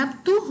now we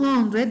have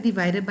 200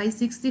 divided by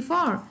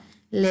 64.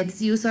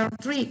 Let's use our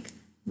trick.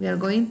 We are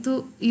going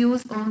to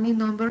use only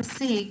number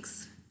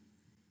 6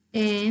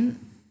 and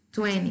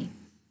 20.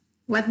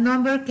 What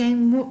number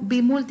can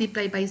be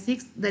multiplied by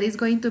 6 that is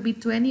going to be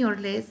 20 or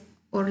less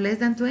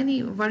than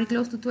 20, very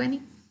close to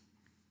 20?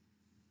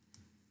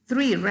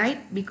 3,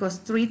 right? Because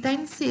 3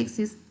 times 6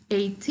 is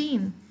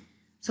 18.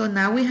 So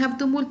now we have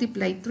to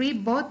multiply 3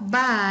 but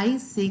by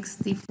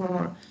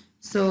 64.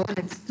 So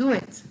let's do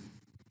it.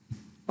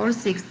 Or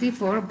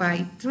 64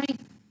 by 3.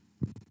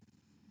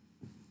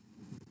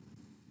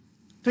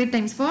 3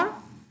 times 4,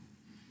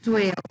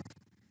 12.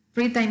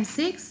 3 times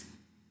 6,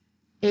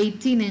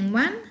 18 and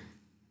 1,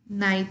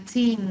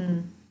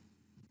 19.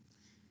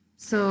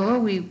 So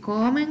we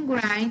come and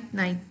write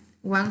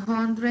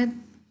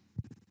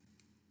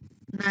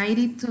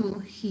 192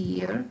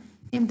 here,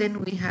 and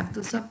then we have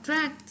to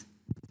subtract.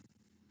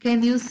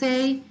 Can you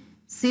say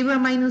 0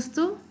 minus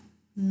 2?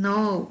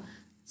 No.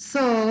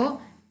 So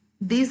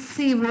this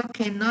 0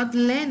 cannot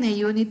lend a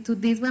unit to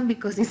this one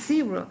because it's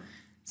 0.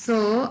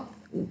 So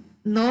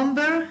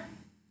number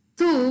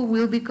 2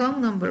 will become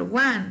number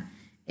 1,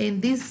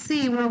 and this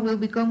 0 will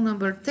become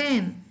number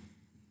 10.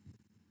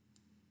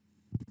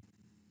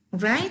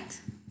 Right?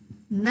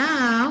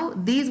 Now,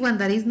 this one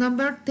that is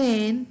number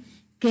 10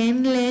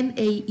 can lend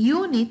a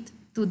unit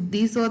to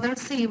this other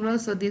 0,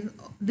 so this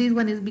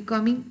one is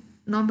becoming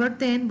number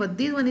 10, but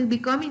this one is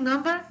becoming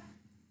number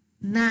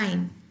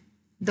 9.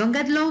 Don't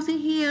get lost in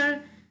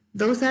here.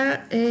 Those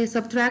are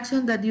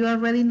subtraction that you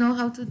already know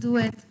how to do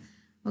it.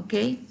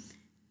 Okay?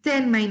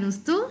 10 minus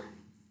 2,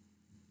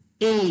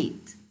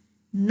 8.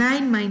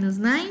 9 minus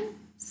 9,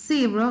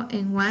 0.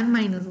 And 1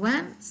 minus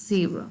 1,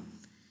 0.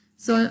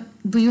 So,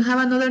 do you have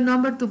another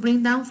number to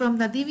bring down from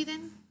the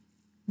dividend?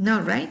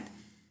 No, right?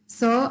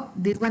 So,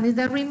 this one is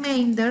the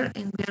remainder,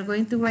 and we are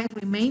going to write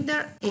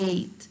remainder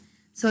 8.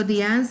 So,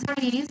 the answer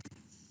is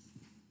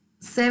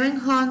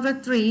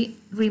 703,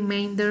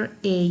 remainder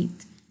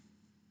 8.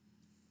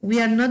 We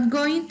are not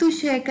going to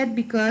check it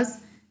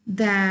because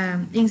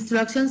the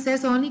instruction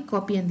says only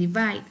copy and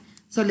divide.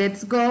 So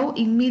let's go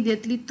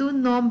immediately to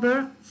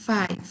number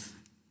 5.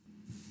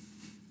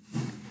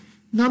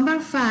 Number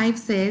 5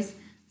 says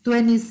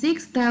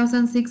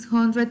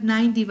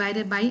 26,609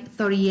 divided by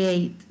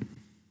 38.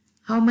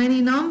 How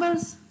many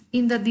numbers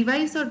in the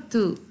divisor?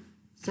 2.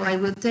 So I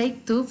will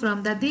take 2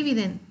 from the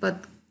dividend,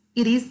 but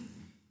it is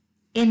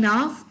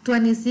enough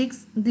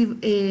 26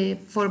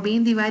 for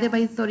being divided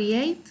by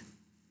 38?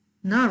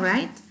 No,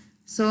 right?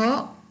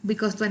 So,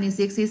 because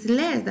 26 is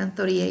less than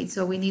 38,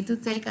 so we need to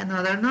take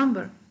another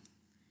number.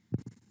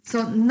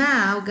 So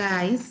now,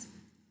 guys,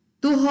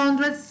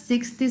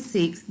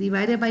 266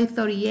 divided by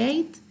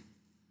 38,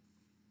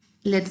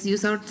 let's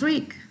use our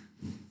trick.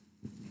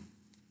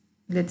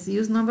 Let's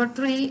use number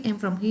 3, and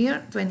from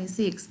here,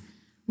 26.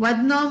 What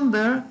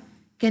number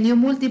can you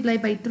multiply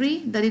by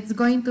 3 that it's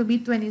going to be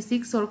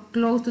 26 or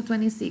close to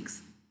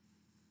 26?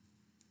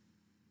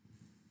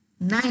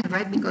 9,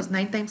 right? Because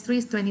 9 times 3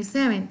 is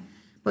 27.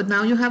 But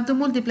now you have to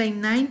multiply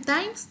 9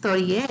 times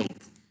 38.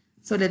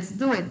 So let's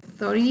do it.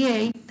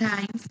 38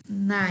 times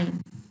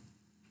 9.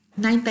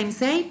 9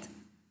 times 8?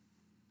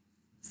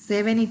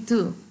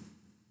 72.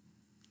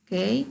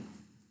 Okay.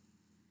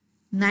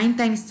 9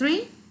 times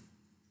 3?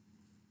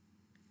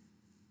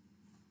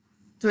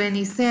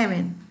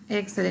 27.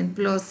 Excellent.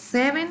 Plus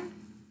 7?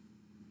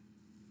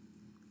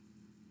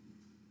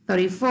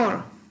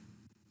 34.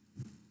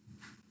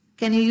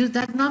 Can you use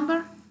that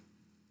number?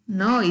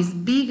 No, it's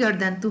bigger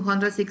than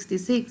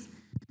 266.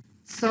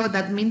 So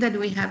that means that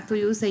we have to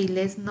use a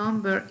less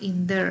number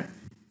in there.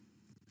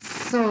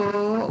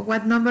 So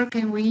what number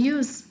can we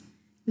use?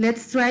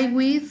 Let's try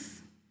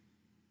with,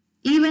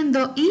 even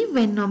though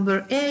even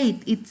number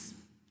 8, it's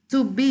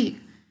too big.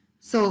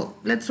 So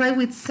let's try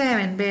with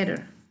 7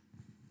 better.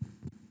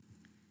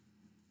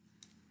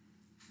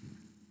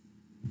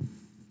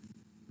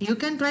 You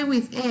can try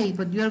with 8,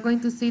 but you are going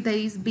to see that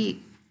it's big,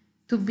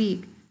 too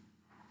big.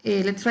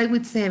 Let's try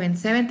with 7.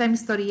 7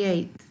 times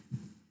 38.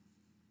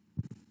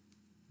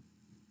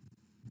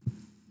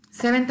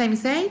 7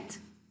 times 8?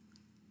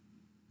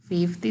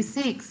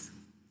 56.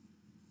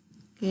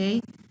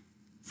 Okay.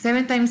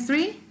 7 times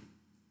 3?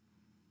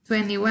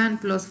 21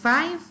 plus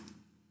 5?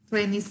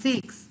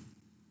 26.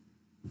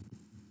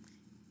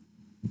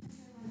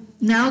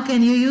 Now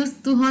can you use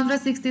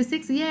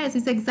 266? Yes,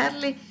 it's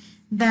exactly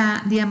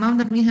the amount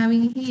that we have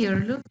in here.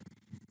 Look.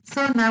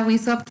 So now we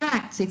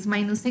subtract 6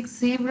 minus 6,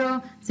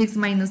 0, 6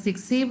 minus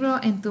 6, 0,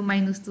 and 2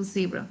 minus 2,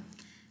 0.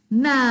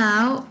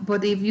 Now,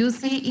 but if you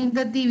see in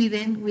the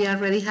dividend, we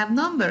already have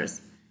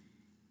numbers.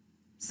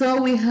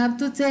 So we have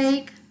to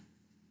take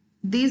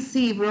this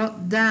 0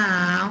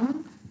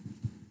 down,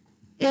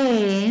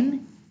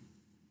 and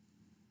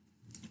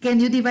can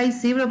you divide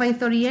 0 by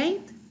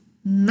 38?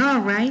 No,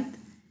 right?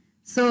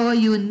 So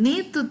you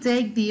need to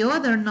take the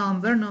other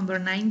number, number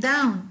 9,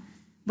 down.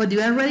 But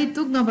you already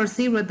took number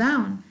 0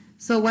 down.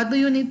 So what do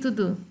you need to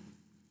do?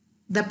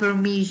 The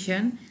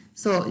permission.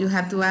 So you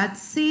have to add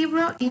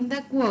 0 in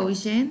the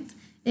quotient.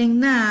 And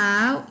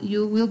now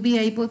you will be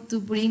able to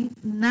bring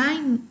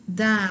 9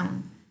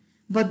 down.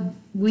 But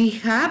we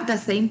have the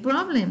same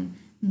problem.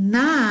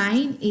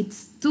 9,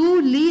 it's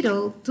too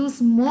little, too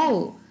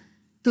small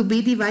to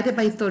be divided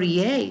by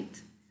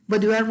 38.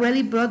 But you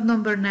already brought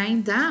number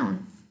 9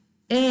 down.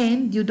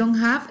 And you don't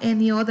have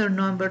any other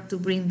number to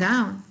bring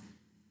down.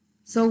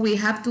 So we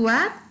have to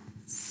add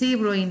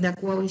 0 in the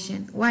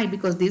quotient. Why?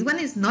 Because this one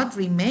is not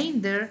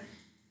remainder.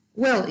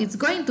 Well, it's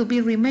going to be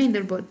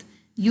remainder, but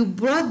you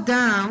brought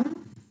down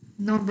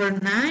number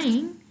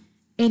 9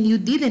 and you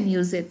didn't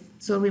use it.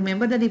 So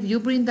remember that if you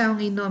bring down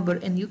a number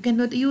and you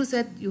cannot use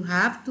it, you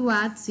have to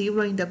add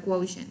 0 in the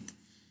quotient.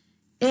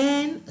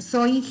 And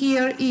so in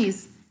here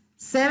is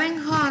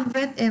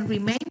 700 and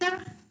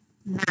remainder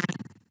 9.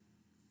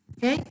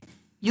 Okay?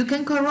 You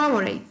can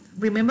corroborate.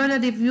 Remember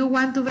that if you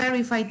want to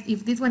verify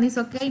if this one is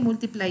okay,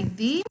 multiply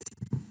this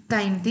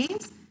times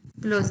this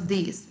plus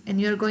this. And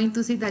you're going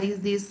to see that is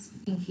this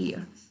in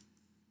here.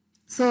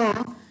 So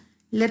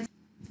let's,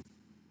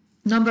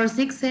 number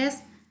 6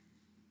 says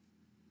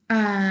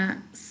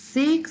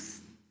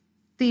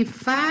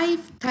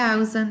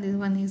 65,000, this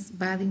one is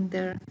bad in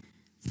there,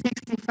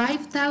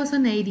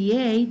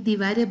 65,088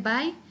 divided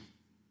by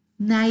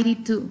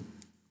 92.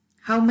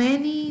 How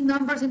many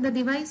numbers in the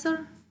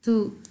divisor?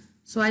 2.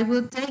 So I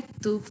will take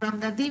 2 from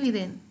the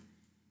dividend.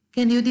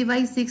 Can you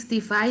divide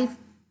 65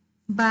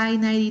 by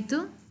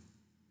 92?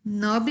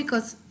 No,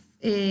 because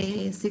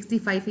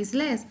 65 is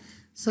less.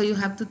 So you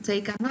have to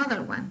take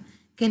another one.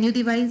 Can you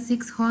divide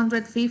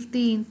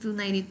 650 into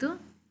 92?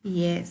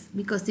 Yes,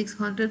 because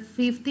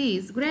 650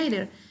 is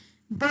greater.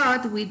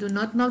 But we do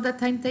not know the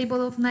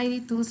timetable of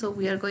 92, so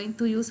we are going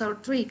to use our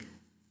trick.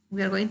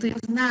 We are going to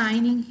use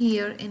 9 in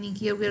here, and in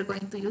here we are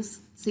going to use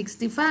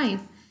 65.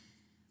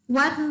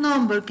 What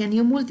number can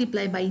you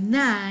multiply by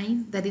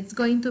 9 that it's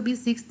going to be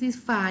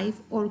 65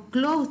 or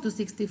close to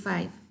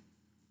 65?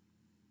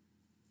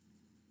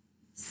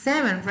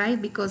 7,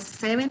 right? Because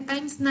 7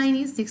 times 9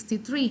 is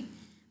 63.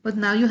 But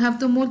now you have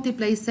to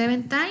multiply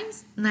 7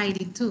 times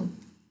 92.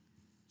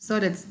 So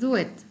let's do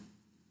it.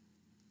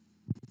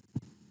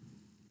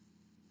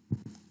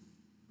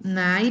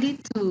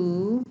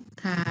 92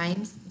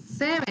 times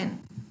 7.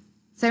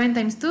 7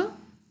 times 2?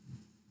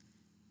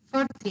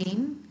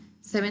 14.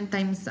 7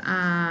 times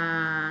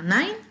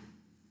 9?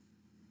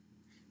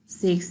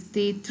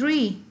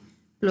 63.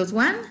 Plus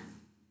 1?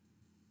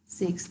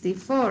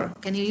 64.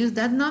 Can you use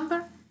that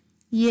number?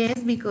 Yes,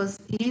 because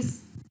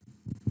it's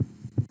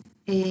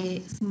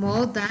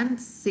smaller than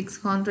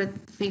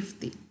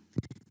 650.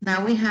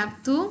 Now we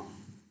have to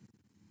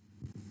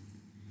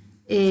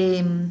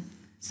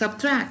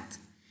subtract.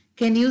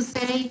 Can you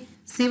say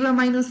 0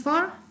 minus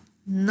 4?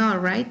 No,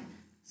 right?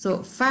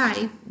 So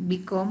 5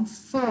 becomes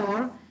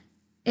 4.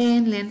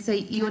 And let's say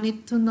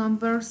unit to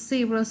number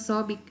 0,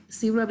 so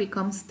 0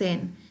 becomes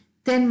 10.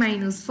 10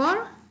 minus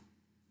 4?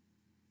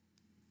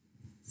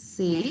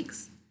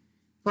 6.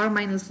 4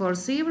 minus 4,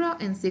 0.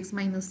 And 6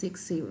 minus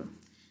 6, 0.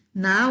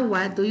 Now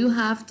what do you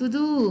have to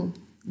do?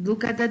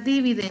 Look at the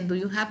dividend. Do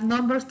you have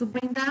numbers to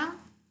bring down?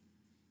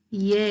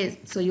 Yes,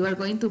 so you are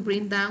going to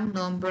bring down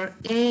number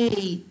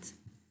 8.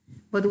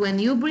 But when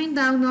you bring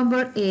down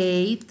number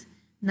 8,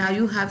 now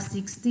you have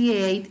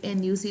 68,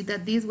 and you see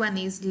that this one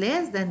is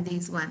less than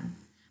this one.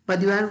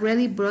 But you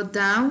already brought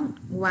down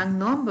one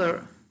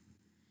number.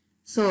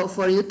 So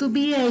for you to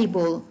be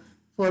able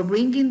for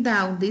bringing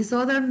down this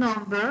other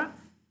number,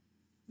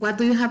 what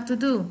do you have to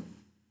do?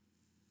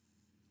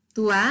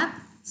 To add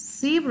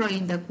 0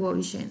 in the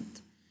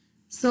quotient.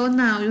 So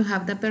now you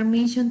have the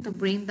permission to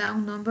bring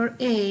down number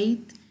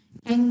 8,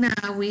 and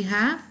now we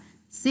have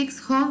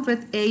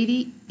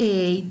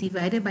 688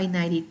 divided by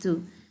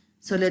 92.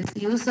 So let's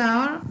use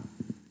our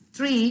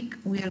trick.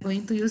 We are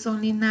going to use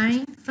only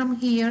 9 from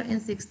here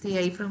and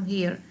 68 from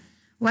here.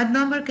 What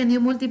number can you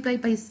multiply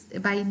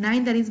by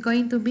 9 that is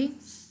going to be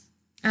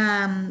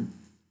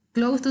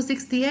close to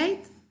 68?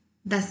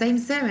 The same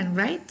 7,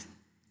 right?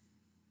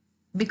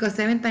 Because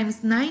 7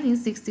 times 9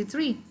 is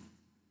 63.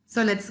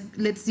 So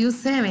let's use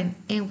 7,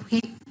 and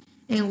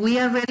we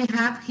already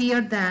have here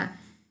the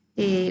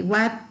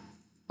what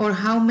or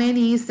how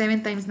many is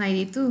 7 times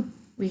 92.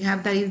 We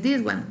have that is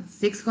this one,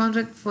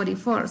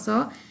 644.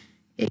 So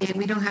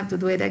we don't have to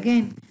do it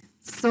again.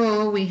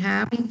 So we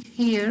have in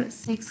here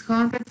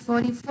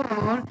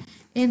 644,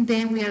 and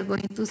then we are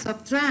going to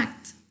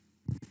subtract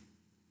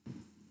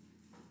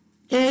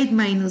 8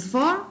 minus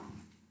 4,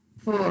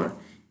 4.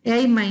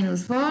 8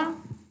 minus 4,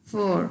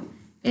 4.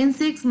 And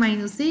 6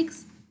 minus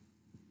 6,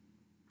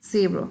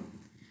 0.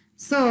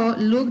 So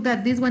look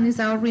that this one is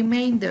our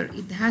remainder.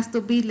 It has to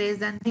be less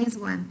than this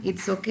one.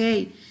 It's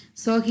okay.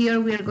 So here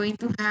we are going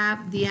to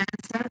have the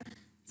answer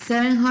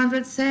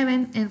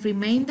 707 and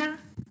remainder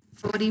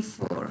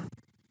 44.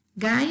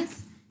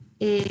 Guys,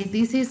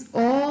 this is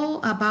all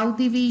about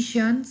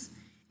divisions,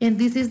 and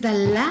this is the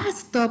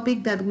last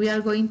topic that we are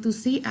going to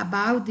see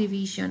about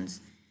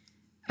divisions.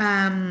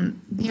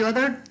 The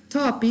other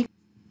topic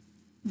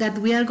that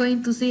we are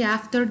going to see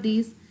after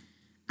this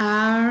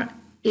are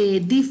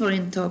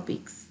different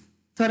topics,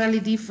 totally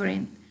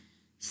different.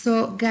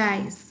 So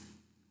guys,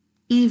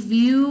 if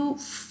you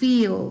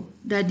feel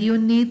that you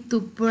need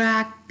to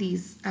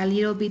practice a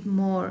little bit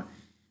more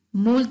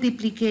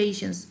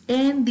multiplications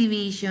and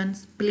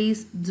divisions,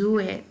 please do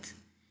it,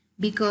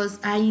 because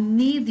I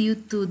need you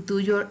to do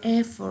your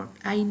effort.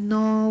 I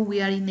know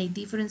we are in a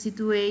different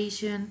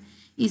situation.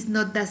 It's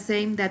not the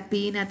same that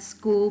being at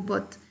school,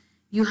 but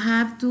you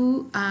have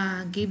to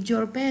give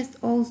your best,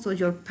 also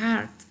your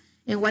part.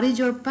 And what is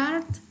your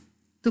part?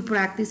 To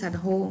practice at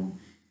home.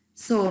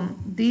 So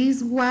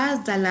this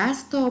was the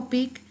last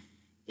topic.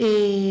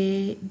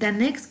 The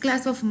next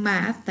class of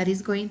math, that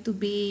is going to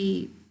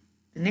be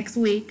the next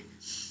week,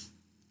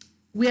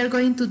 we are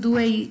going to do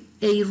a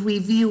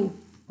review,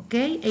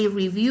 okay? A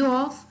review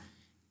of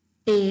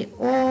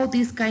all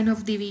these kind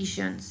of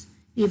divisions.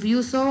 If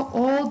you saw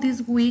all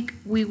this week,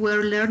 we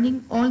were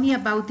learning only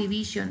about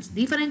divisions,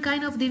 different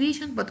kind of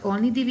divisions, but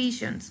only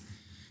divisions.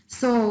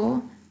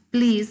 So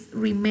please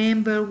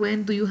remember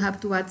when do you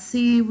have to add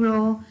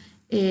 0,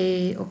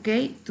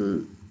 okay,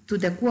 to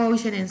the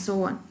quotient and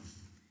so on.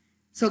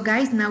 So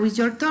guys, now is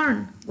your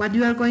turn. What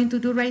you are going to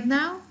do right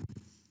now?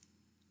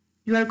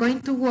 You are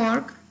going to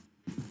work.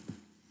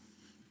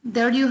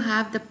 There you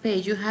have the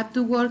page. You have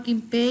to work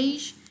in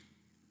page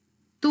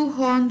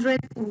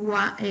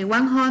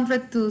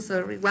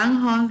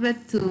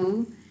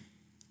 102,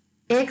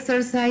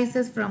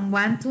 exercises from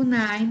 1 to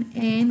 9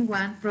 and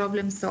 1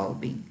 problem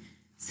solving.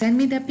 Send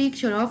me the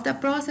picture of the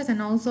process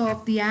and also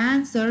of the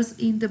answers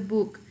in the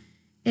book.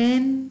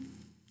 And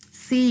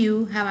see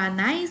you. Have a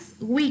nice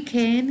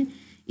weekend.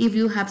 If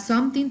you have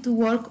something to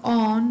work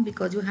on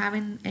because you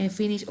haven't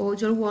finished all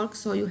your work,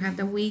 so you have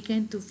the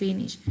weekend to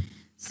finish.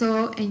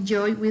 So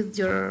enjoy with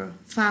your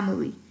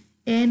family.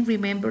 And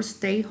remember,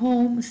 stay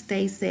home,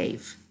 stay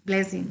safe.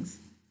 Blessings.